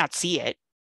design. You might not see it,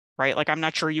 right? Like, I'm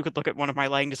not sure you could look at one of my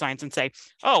lighting designs and say,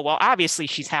 oh, well, obviously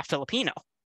she's half Filipino,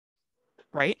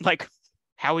 right? Like,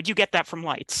 how would you get that from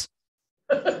lights?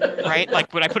 Right?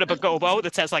 Like, would I put up a gobo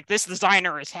that says like, this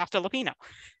designer is half Filipino,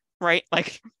 right?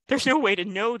 Like, there's no way to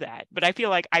know that. But I feel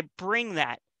like I bring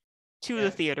that to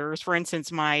the theaters. For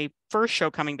instance, my first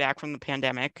show coming back from the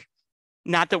pandemic,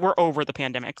 not that we're over the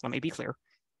pandemic, let me be clear.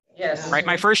 Yes. Right?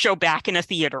 My first show back in a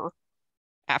theater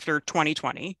after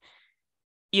 2020,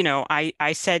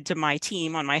 I said to my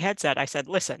team on my headset, I said,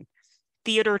 listen,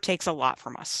 theater takes a lot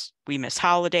from us. We miss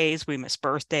holidays, we miss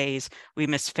birthdays, we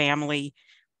miss family,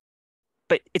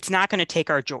 but it's not going to take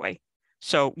our joy.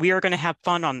 So we are going to have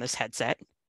fun on this headset.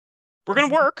 We're going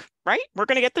to work, right? We're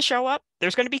going to get the show up.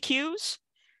 There's going to be cues,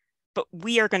 but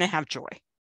we are going to have joy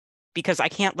because I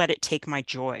can't let it take my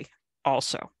joy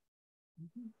also.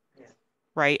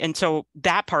 Right. And so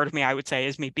that part of me, I would say,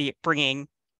 is me bringing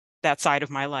that side of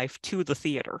my life to the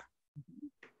theater.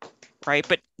 Right.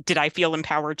 But did I feel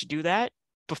empowered to do that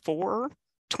before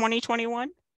 2021?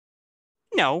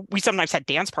 No, we sometimes had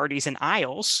dance parties in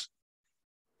aisles.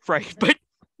 Right. But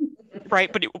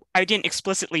I didn't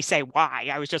explicitly say why.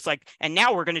 I was just like, and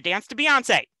now we're going to dance to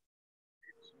Beyonce.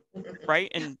 Right.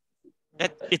 And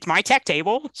it's my tech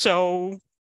table. So,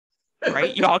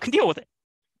 right. You all can deal with it.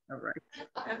 All right.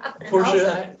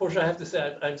 Portia, I have to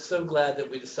say, I'm so glad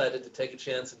that we decided to take a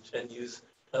chance and use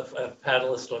a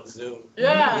panelist on Zoom.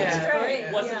 Yeah.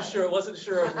 Great. Wasn't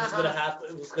sure if it was going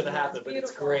to happen, but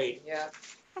it's great. Yeah.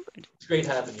 It's great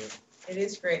having you. It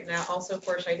is great. Now, also,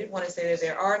 Portia, I did want to say that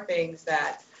there are things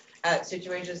that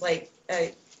situations like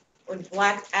when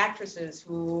Black actresses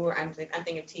who I'm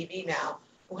thinking of TV now,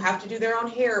 who have to do their own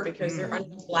hair because they're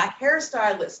under Black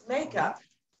hairstylists, makeup.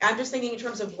 I'm just thinking in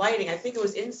terms of lighting. I think it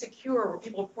was Insecure where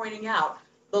people were pointing out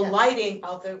the lighting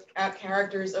of the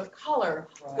characters of color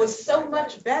was so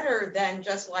much better than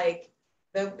just like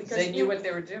because they knew what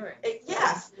they were doing.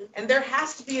 Yes, and there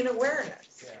has to be an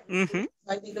awareness. Yeah.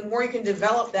 I think the more you can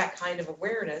develop that kind of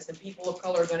awareness, and people of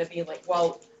color are going to be like,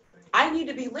 well, I need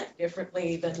to be lit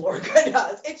differently than Lorca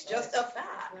does. It's just a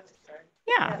fact.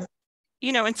 Yeah.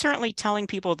 And certainly telling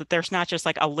people that there's not just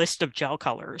like a list of gel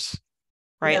colors.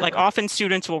 Right. Like often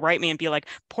students will write me and be like,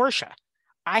 Portia,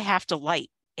 I have to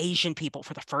light Asian people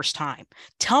for the first time.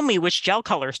 Tell me which gel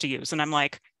colors to use. And I'm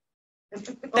like,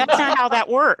 that's not how that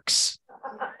works.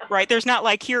 Right. There's not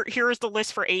like here is the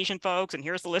list for Asian folks and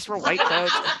here's the list for white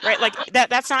folks. Right. Like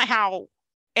that's not how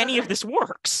any of this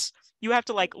works. You have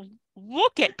to like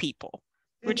look at people,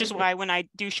 which is why when I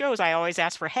do shows, I always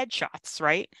ask for headshots.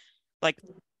 Right. Like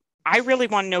I really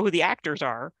want to know who the actors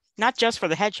are. Not just for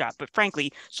the headshot, but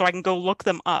frankly, so I can go look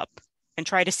them up and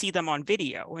try to see them on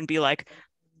video and be like,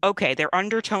 okay, their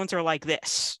undertones are like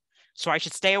this. So I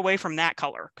should stay away from that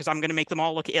color because I'm going to make them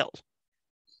all look ill.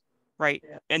 Right.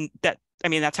 Yeah. And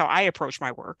that's how I approach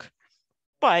my work.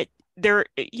 But there,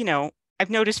 I've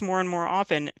noticed more and more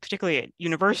often, particularly at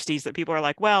universities, that people are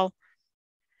like, well,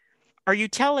 are you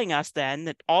telling us then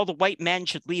that all the white men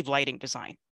should leave lighting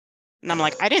design? And I'm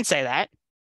like, I didn't say that.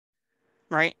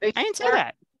 Right. I didn't say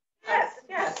that.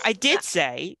 Yes. I did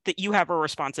say that you have a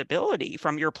responsibility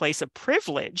from your place of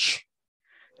privilege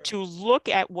to look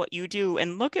at what you do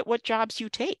and look at what jobs you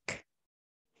take.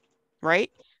 Right.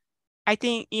 I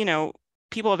think,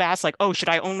 people have asked like, oh, should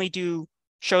I only do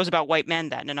shows about white men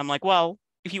then? And I'm like, well,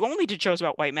 if you only did shows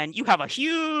about white men, you have a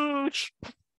huge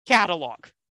catalog,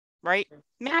 right?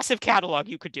 Massive catalog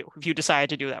you could do if you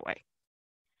decided to do that way.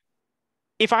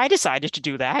 If I decided to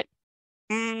do that,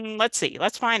 let's see.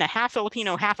 Let's find a half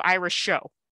Filipino, half Irish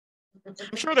show.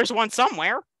 I'm sure there's one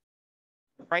somewhere,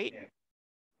 right?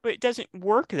 But it doesn't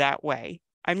work that way.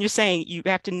 I'm just saying you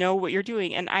have to know what you're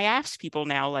doing. And I ask people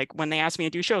now, like when they ask me to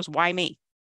do shows, why me?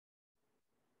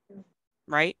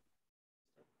 right?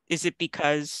 Is it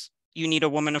because you need a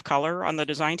woman of color on the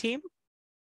design team,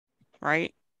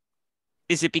 right?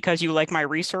 Is it because you like my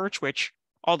research, which,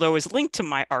 although is linked to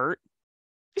my art,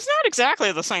 is not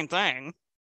exactly the same thing,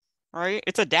 right?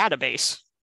 It's a database,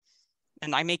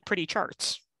 and I make pretty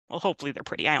charts. Well, hopefully they're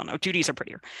pretty. I don't know. Judy's are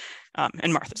prettier,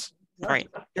 and Martha's, right?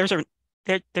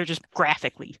 They're just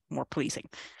graphically more pleasing.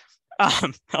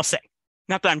 I'll say,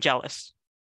 not that I'm jealous,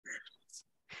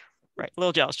 right? A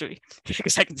little jealous, Judy,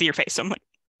 because I can see your face. So I'm like,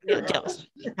 jealous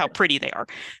how pretty they are,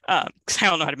 because I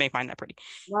don't know how to make mine that pretty.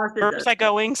 Where was I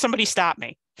going? Somebody stop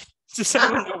me. Does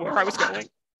anyone know where I was going?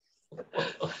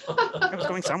 I was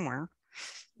going somewhere,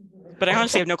 but I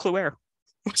honestly have no clue where.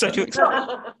 What was I doing?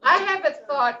 I have a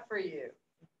thought for you.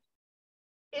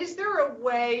 Is there a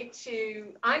way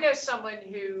to, I know someone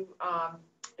who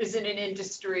is in an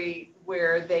industry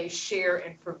where they share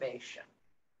information.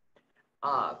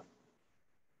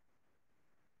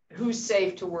 Who's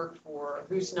safe to work for,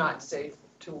 who's not safe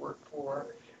to work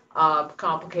for,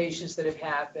 complications that have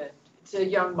happened. It's a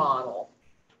young model.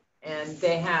 And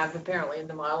they have, apparently in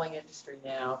the modeling industry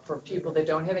now, for people that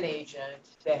don't have an agent,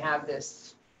 they have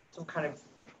this, some kind of,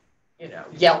 you know,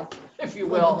 Yelp, if you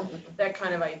will, that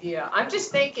kind of idea. I'm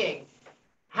just thinking,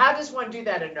 how does one do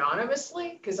that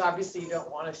anonymously? Because obviously you don't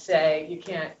want to say, you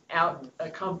can't out a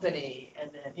company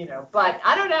and then, you know, but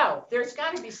I don't know. There's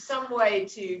got to be some way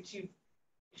to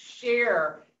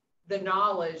share the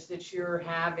knowledge that you're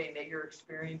having, that you're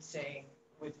experiencing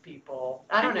with people.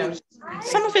 I don't know.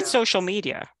 Some of it's social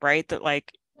media, right? That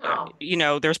like, you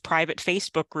know, there's private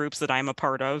Facebook groups that I'm a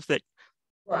part of that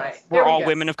we're all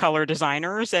women of color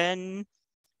designers. And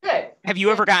have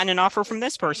you ever gotten an offer from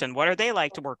this person? What are they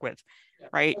like to work with?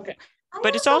 Right.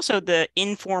 But it's also the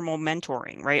informal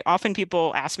mentoring, right? Often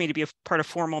people ask me to be a part of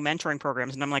formal mentoring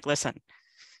programs. And I'm like, listen,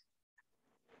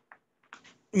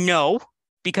 no,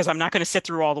 because I'm not going to sit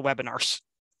through all the webinars,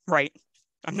 right?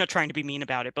 I'm not trying to be mean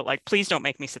about it, but like, please don't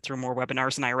make me sit through more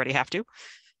webinars than I already have to.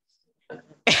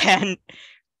 And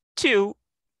two,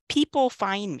 people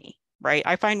find me, right?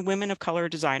 I find women of color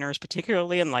designers,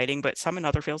 particularly in lighting, but some in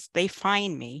other fields, they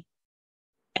find me.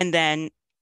 And then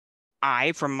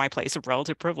I, from my place of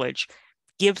relative privilege,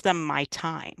 give them my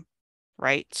time,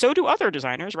 right? So do other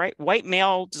designers, right? White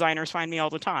male designers find me all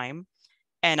the time.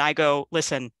 And I go,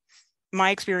 listen,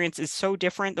 my experience is so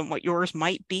different than what yours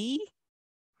might be.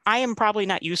 I am probably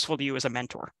not useful to you as a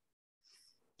mentor.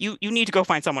 You need to go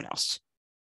find someone else.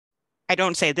 I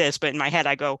don't say this, but in my head,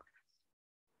 I go,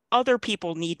 other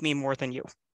people need me more than you.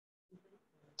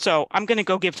 So I'm going to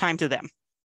go give time to them.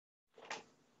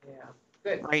 Yeah,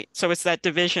 good. Right. So it's that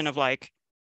division of like,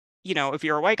 you know, if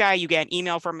you're a white guy, you get an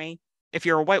email from me. If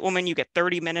you're a white woman, you get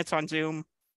 30 minutes on Zoom.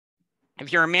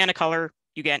 If you're a man of color,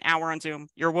 you get an hour on Zoom.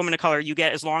 You're a woman of color, you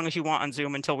get as long as you want on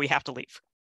Zoom until we have to leave.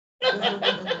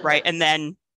 Right. And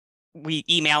then we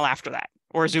email after that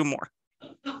or Zoom more.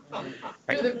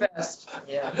 Right. You're the best.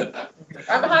 Yeah.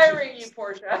 I'm hiring you,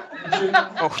 Portia.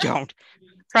 Oh, don't.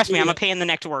 Trust me, I'm a pain in the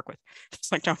neck to work with.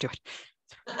 It's like, don't do it.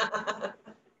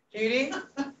 Judy?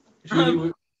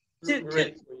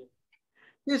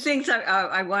 Two things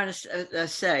I want to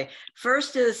say.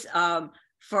 First is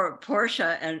for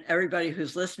Portia and everybody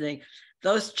who's listening,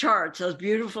 those charts, those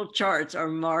beautiful charts are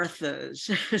Martha's.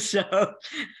 So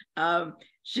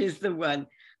she's the one.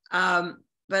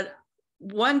 But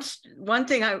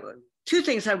two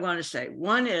things I want to say.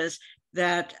 One is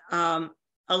that a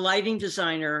lighting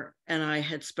designer and I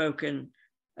had spoken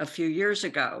a few years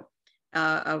ago,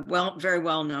 very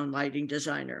well-known lighting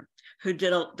designer who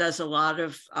does a lot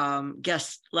of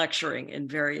guest lecturing in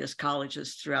various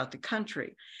colleges throughout the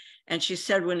country. And she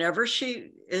said, whenever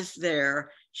she is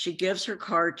there, she gives her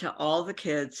card to all the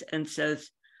kids and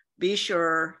says, be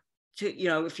sure to, you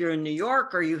know, if you're in New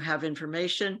York or you have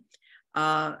information,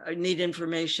 need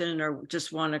information or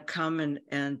just want to come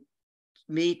and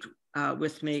meet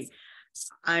with me,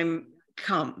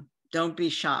 come, don't be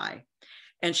shy.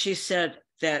 And she said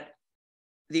that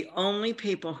the only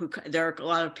people there are a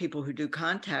lot of people who do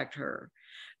contact her,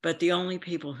 but the only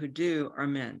people who do are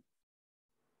men.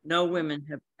 No women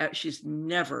she's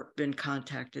never been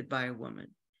contacted by a woman,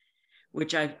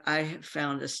 which I have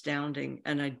found astounding.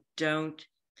 And I don't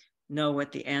know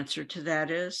what the answer to that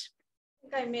is. I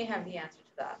think I may have the answer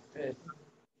to that. Good.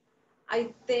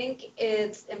 I think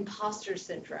it's imposter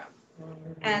syndrome.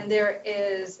 And there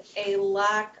is a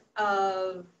lack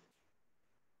of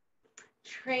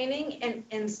training and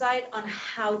insight on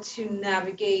how to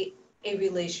navigate a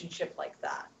relationship like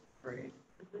that. Right.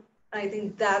 I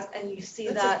think and you see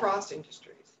That's that across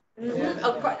industries. Mm-hmm.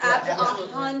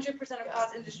 100%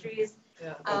 across industries.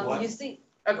 What? You see,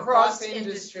 Across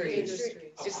industries.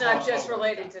 It's not just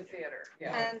related to theater.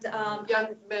 Yeah. And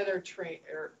Young men are trained,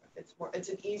 or it's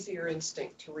an easier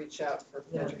instinct to reach out for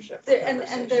mentorship.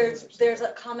 and there's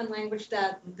a common language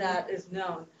that is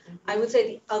known. I would say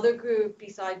the other group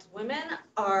besides women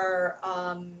are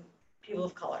people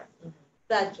of color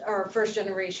that are first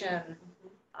generation.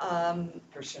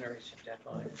 First generation,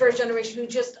 definitely. First generation who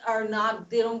just are not,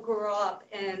 they don't grow up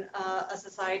in a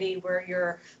society where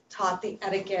you're taught the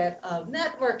etiquette of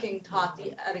networking, taught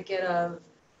the etiquette of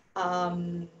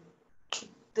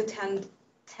the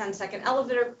 10-second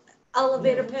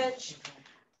elevator pitch.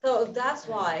 So that's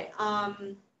why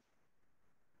and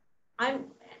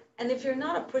if you're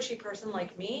not a pushy person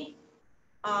like me,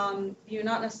 you're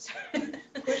not necessarily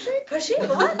pushy.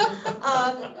 What?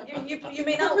 You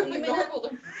may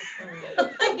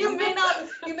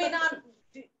not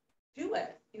do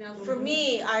it. You know, for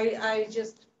me, I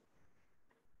just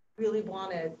really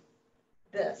wanted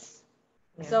this.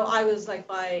 So I was like,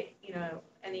 by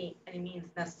any means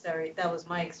necessary. That was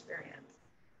my experience,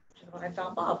 which is when I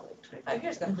found Bob like 25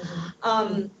 years ago.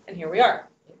 And here we are.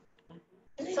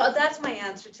 So that's my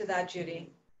answer to that,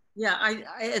 Judy. Yeah,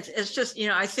 it's just,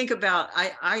 I think about,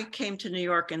 I came to New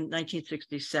York in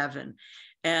 1967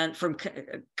 and from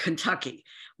Kentucky,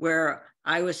 where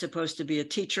I was supposed to be a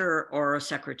teacher or a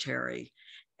secretary,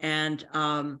 and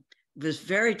was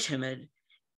very timid.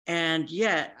 And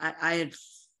yet I had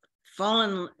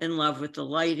fallen in love with the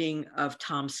lighting of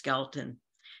Tom Skelton.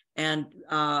 And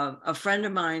a friend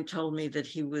of mine told me that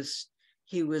he was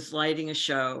lighting a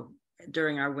show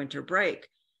during our winter break.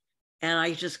 And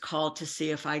I just called to see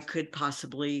if I could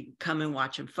possibly come and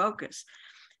watch him focus.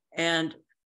 And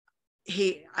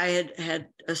I had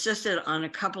assisted on a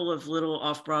couple of little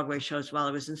off-Broadway shows while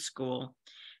I was in school.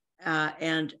 So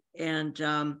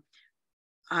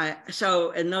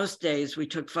in those days, we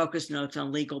took focus notes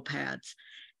on legal pads.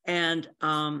 And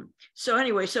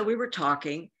so we were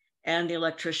talking, and the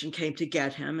electrician came to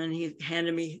get him, and he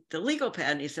handed me the legal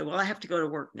pad, and he said, well, I have to go to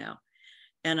work now.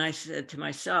 And I said to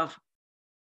myself,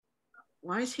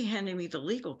 why is he handing me the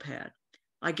legal pad?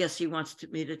 I guess he wants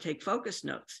me to take focus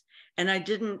notes. And I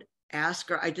didn't ask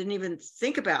her, I didn't even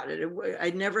think about it. I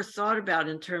never thought about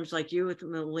it in terms like you with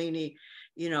Malini,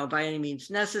 by any means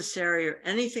necessary or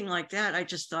anything like that. I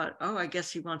just thought, oh, I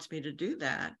guess he wants me to do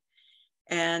that.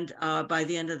 And by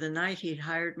the end of the night, he'd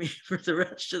hired me for the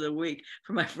rest of the week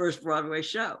for my first Broadway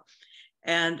show.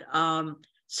 And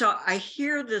so I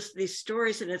hear these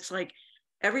stories, and it's like,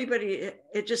 everybody,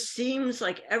 it just seems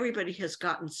like everybody has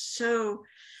gotten so,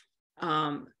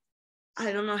 I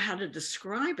don't know how to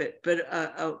describe it, but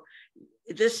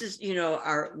this is,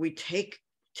 we take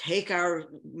our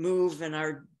move and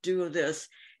our do of this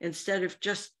instead of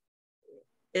just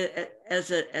as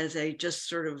a just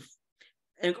sort of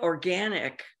an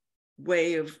organic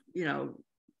way of,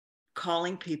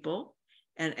 calling people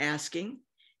and asking.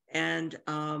 And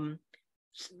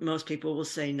most people will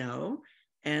say no.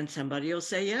 And somebody will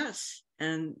say yes,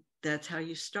 and that's how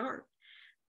you start.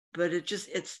 But it just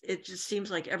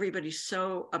seems like everybody's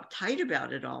so uptight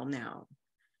about it all now.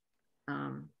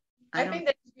 I think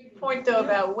that's a good point, though,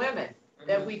 about women,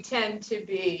 that we tend to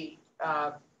be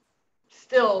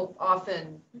still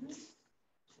often,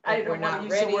 I don't want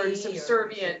to use the word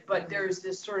subservient, but there's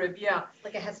this sort of,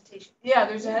 like a hesitation. Yeah,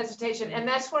 there's a hesitation. And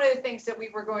that's one of the things that we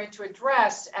were going to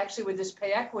address, actually, with this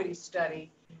pay equity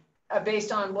study.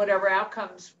 Based on whatever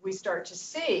outcomes we start to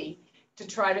see, to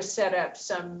try to set up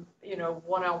some,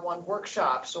 one-on-one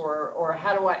workshops, or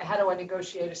how do I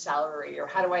negotiate a salary, or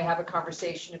how do I have a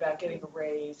conversation about getting a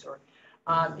raise, or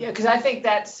because I think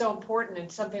that's so important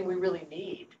and something we really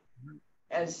need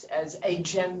as a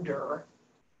gender,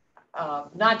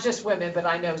 not just women, but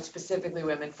I know specifically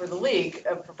women for the League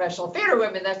of Professional Theater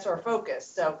Women. That's our focus.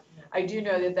 So I do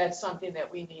know that that's something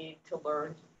that we need to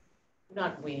learn.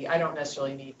 Not we, I don't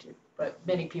necessarily need to, but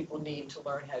many people need to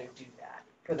learn how to do that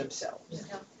for themselves,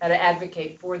 how to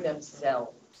advocate for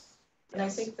themselves. And I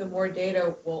think the more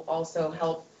data will also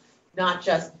help, not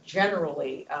just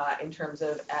generally in terms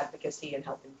of advocacy and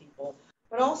helping people,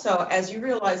 but also as you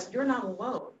realize you're not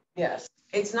alone. Yes.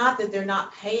 It's not that they're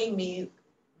not paying me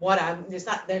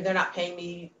they're not paying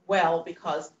me well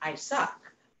because I suck.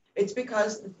 It's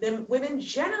because women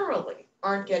generally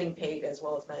aren't getting paid as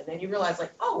well as men. And you realize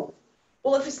like, oh,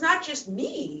 well, if it's not just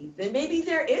me, then maybe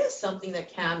there is something that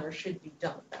can or should be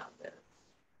done about this.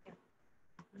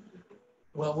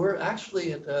 Well, we're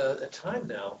actually at time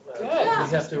now. Good. We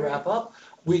have to wrap up.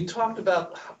 We talked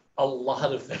about a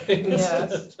lot of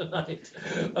things tonight.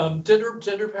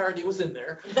 Gender parity was in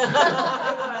there.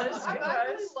 I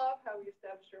really love how we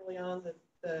established early on that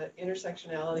the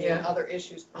intersectionality and other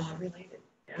issues are related.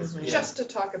 just to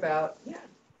talk about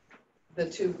the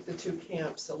two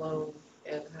camps alone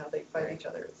and how they fight each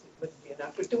other wouldn't be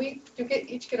enough. But do we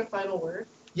each get a final word?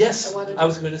 Yes, I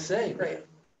was going to say.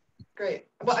 Great.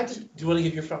 Well, I just. Do you want to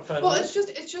give your final Well, word?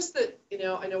 it's just that, you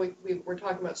know, I know we're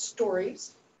talking about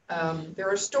stories. There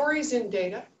are stories in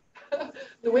data.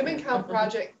 The Women Count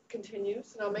project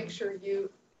continues, and I'll make sure you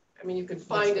can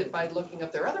find it by looking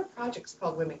up. There are other projects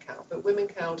called Women Count, but Women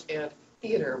Count and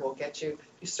theater will get you.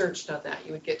 If you searched on that,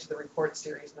 you would get to the report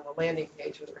series and on the landing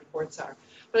page where the reports are.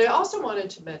 But I also wanted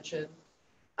to mention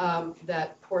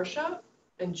that Portia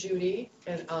and Judy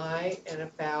and I and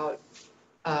about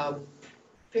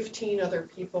 15 other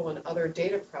people and other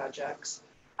data projects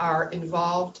are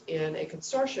involved in a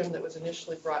consortium that was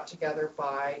initially brought together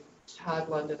by Todd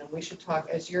London, and we should talk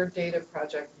as your data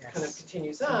project kind of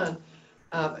continues on.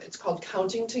 It's called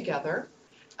Counting Together.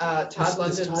 Todd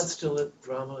London. Is Todd still at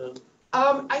drama?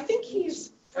 I think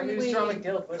he's He was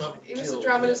a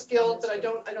dramatist guild, but I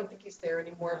don't think he's there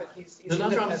anymore. But he's no,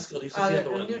 not dramatist guild. He's the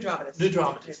other one. New dramatist. New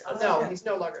dramatist. No, he's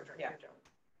no longer a dramatist.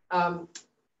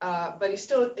 But he's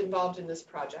still involved in this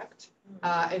project,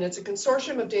 and it's a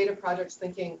consortium of data projects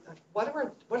thinking, what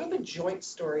are the joint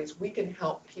stories we can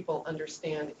help people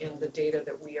understand in the data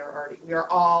that we are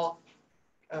all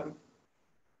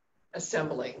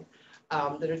assembling,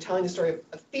 that are telling the story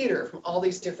of theater from all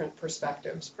these different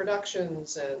perspectives,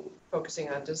 productions and focusing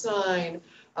on design.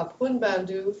 Pun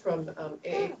Bandhu from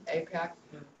APAC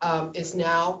is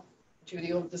now,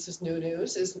 Judy, this is new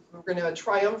news, we're going to have a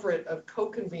triumvirate of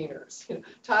co-conveners. You know,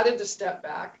 Todd had to step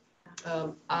back.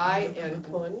 I and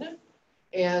Pun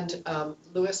and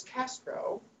Luis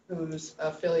Castro, who's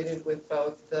affiliated with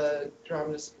both the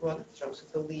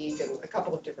the League and a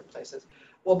couple of different places,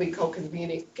 will be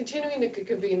co-convening, continuing to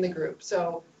convene the group.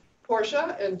 So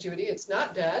Portia and Judy, it's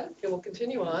not dead. It will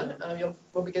continue on.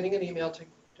 We'll be getting an email to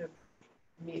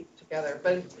meet together.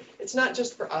 But it's not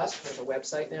just for us. There's a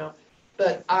website now.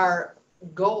 But our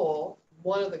goal,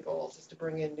 one of the goals, is to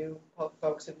bring in new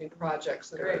folks and new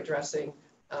projects that are addressing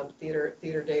theater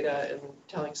data and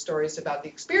telling stories about the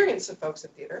experience of folks in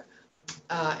theater,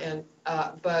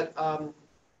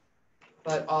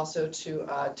 but also to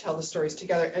tell the stories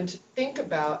together and to think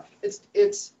about,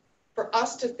 it's for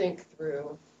us to think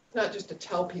through, not just to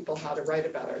tell people how to write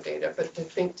about our data, but to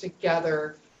think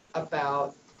together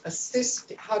about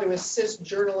how to assist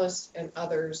journalists and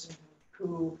others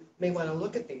who may want to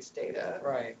look at these data.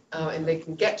 Right. And they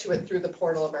can get to it through the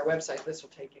portal of our website. This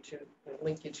will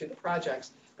link you to the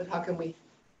projects. But how can we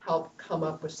help come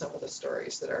up with some of the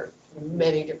stories that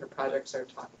many different projects are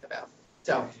talking about?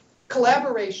 So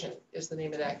collaboration is the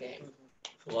name of that game.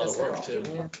 It's a lot of work too.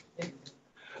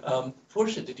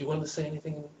 Portia, did you want to say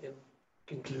anything in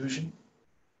conclusion?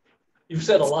 You've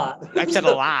said a lot. I've said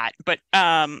a lot, but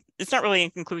it's not really in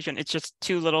conclusion. It's just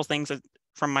two little things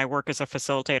from my work as a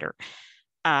facilitator.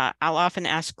 I'll often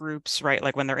ask groups, right,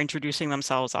 like when they're introducing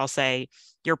themselves, I'll say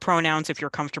your pronouns if you're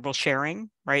comfortable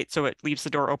sharing, right? So it leaves the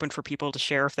door open for people to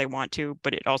share if they want to,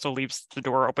 but it also leaves the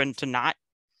door open to not.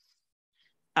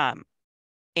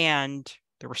 And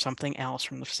there was something else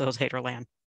from the facilitator land.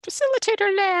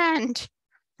 Facilitator land,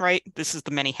 right? This is the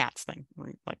many hats thing,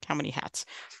 like how many hats?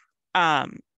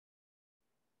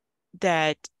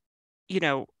 That, you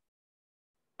know,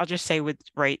 I'll just say with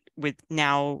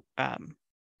now,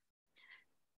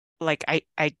 like I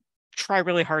try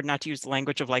really hard not to use the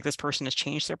language of like this person has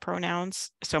changed their pronouns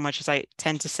so much as I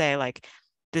tend to say like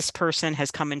this person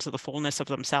has come into the fullness of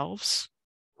themselves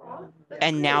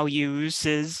and now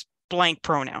uses blank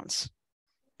pronouns,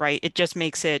 right? It just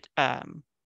makes it more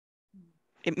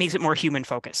human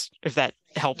focused, if that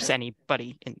helps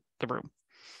anybody in the room.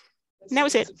 And that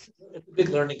was it. It's a big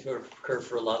learning curve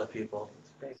for a lot of people.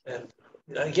 And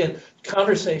again,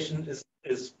 conversation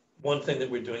is one thing that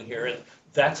we're doing here, and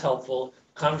that's helpful.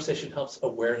 Conversation helps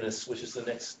awareness, which is the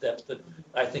next step that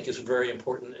I think is very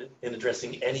important in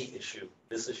addressing any issue,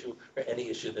 this issue or any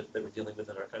issue that we're dealing with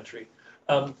in our country.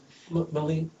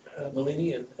 Malini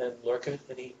and Lorca,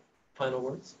 any final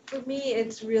words? For me,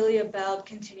 it's really about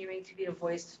continuing to be a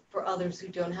voice for others who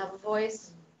don't have a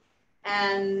voice,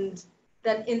 and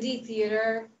that indie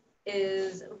theater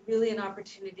is really an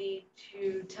opportunity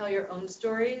to tell your own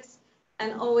stories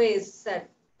and always set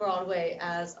Broadway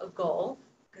as a goal,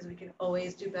 because we can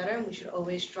always do better and we should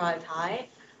always strive high.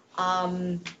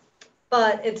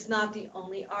 But it's not the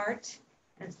only art,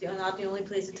 and it's not the only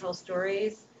place to tell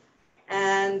stories.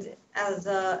 And as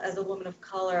a woman of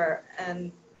color,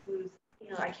 and who's, you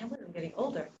know, I can't believe I'm getting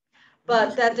older,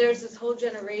 but that there's this whole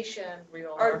generation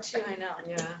or two, I know.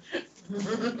 Yeah.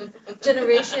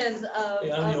 Generations of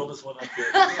I'm the oldest one up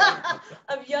here.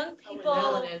 of young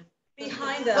people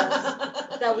behind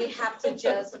us that we have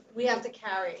to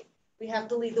carry. We have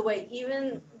to lead the way,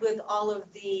 even with all of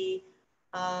the,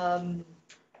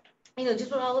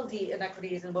 just with all of the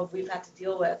inequities and what we've had to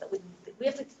deal with. We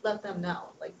have to let them know,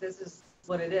 like, this is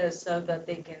what it is, so that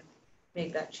they can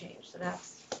make that change. So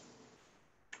that's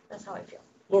how I feel.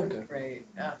 Lorca. Great.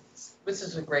 This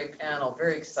is a great panel.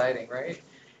 Very exciting, right?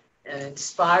 And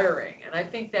inspiring. And I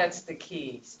think that's the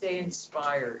key. Stay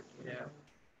inspired,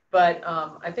 But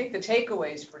I think the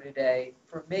takeaways for today,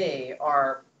 for me,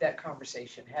 are that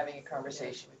conversation, having a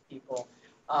conversation with people,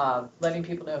 letting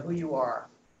people know who you are.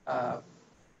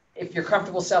 If you're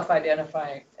comfortable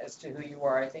self-identifying as to who you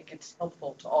are, I think it's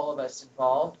helpful to all of us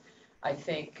involved. I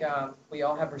think we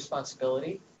all have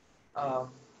responsibility.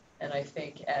 And I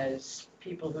think as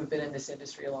people who've been in this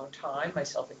industry a long time,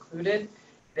 myself included,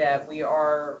 that we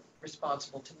are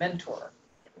responsible to mentor.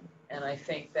 And I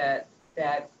think that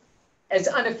as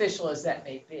unofficial as that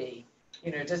may be,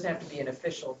 it doesn't have to be an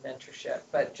official mentorship,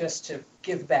 but just to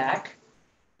give back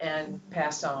and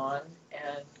pass on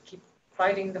and keep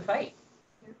fighting the fight.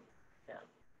 Yeah.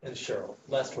 And Cheryl,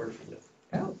 last word for you.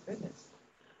 Oh, goodness.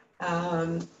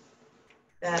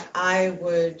 That I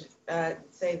would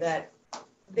say that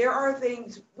there are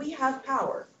things, we have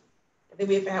power. I think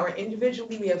we have power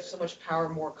individually, we have so much power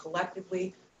more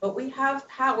collectively, but we have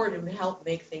power to help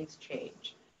make things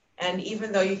change. And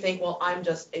even though you think, well, I'm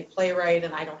just a playwright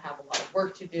and I don't have a lot of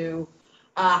work to do,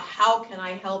 how can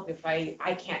I help if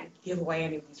I can't give away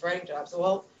any of these writing jobs?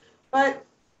 Well, but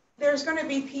there's going to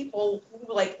be people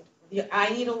who I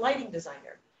need a lighting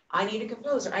designer, I need a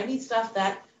composer, I need stuff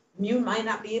that you might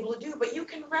not be able to do, but you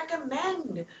can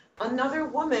recommend another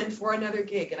woman for another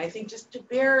gig. And I think just to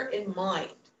bear in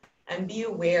mind and be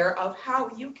aware of how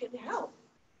you can help.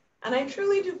 And I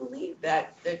truly do believe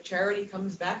that the charity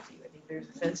comes back to you. I think there's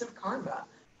a sense of karma.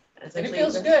 And it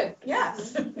feels good.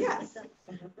 Yes, yes.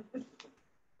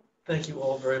 Thank you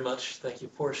all very much. Thank you,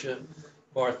 Portia,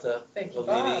 Martha,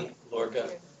 Malini, Lorca,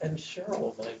 and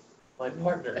Cheryl, my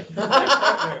partner.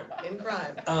 In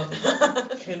crime.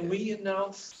 Can we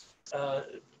announce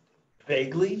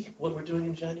vaguely what we're doing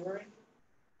in January?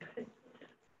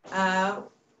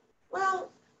 Well,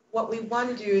 what we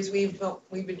want to do is we've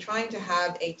been trying to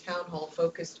have a town hall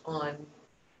focused on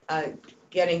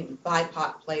getting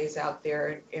BIPOC plays out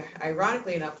there.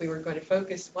 Ironically enough, we wanted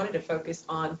to focus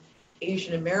on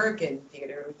Asian American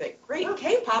theater. That great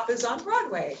K-pop is on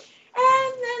Broadway.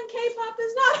 And then K-pop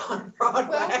is not on Broadway.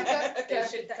 Well, that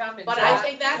should come in. But I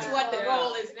think that's what the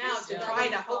goal is now, to try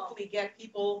to hopefully get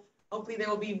people, hopefully they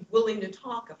will be willing to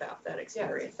talk about that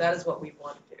experience. That is what we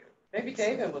want to do. Maybe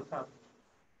David will come.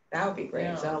 That would be great.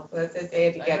 Yeah. So they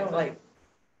have to get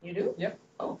you do? Yep.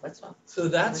 Oh, that's fun. So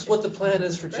that's what the plan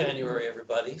is for January,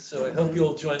 everybody. So I hope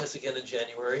you'll join us again in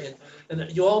January.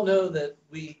 And you all know that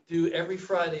we do every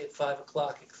Friday at 5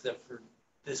 o'clock, except for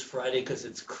this Friday because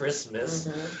it's Christmas.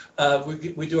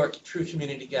 We do our True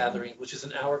Community Gathering, which is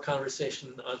an hour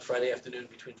conversation on Friday afternoon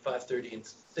between 5:30 and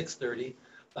 6:30,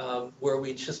 where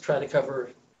we just try to cover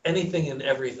anything and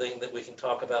everything that we can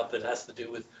talk about that has to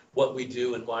do with what we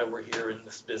do and why we're here in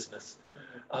this business.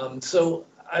 So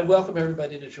I welcome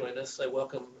everybody to join us. I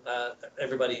welcome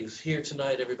everybody who's here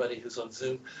tonight, everybody who's on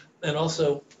Zoom, and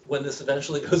also when this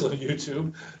eventually goes on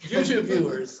YouTube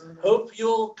viewers, hope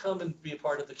you'll come and be a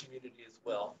part of the community as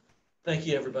well. Thank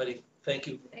you, everybody. Thank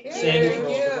you, Sandy, for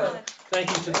all the work. Thank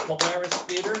you to the Polaris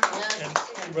Theater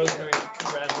and Rosemary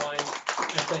Brandwine,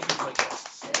 and thank you to my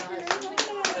guests.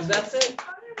 And that's it.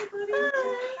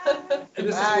 And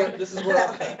this is where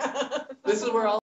I'll cut. This is where I'll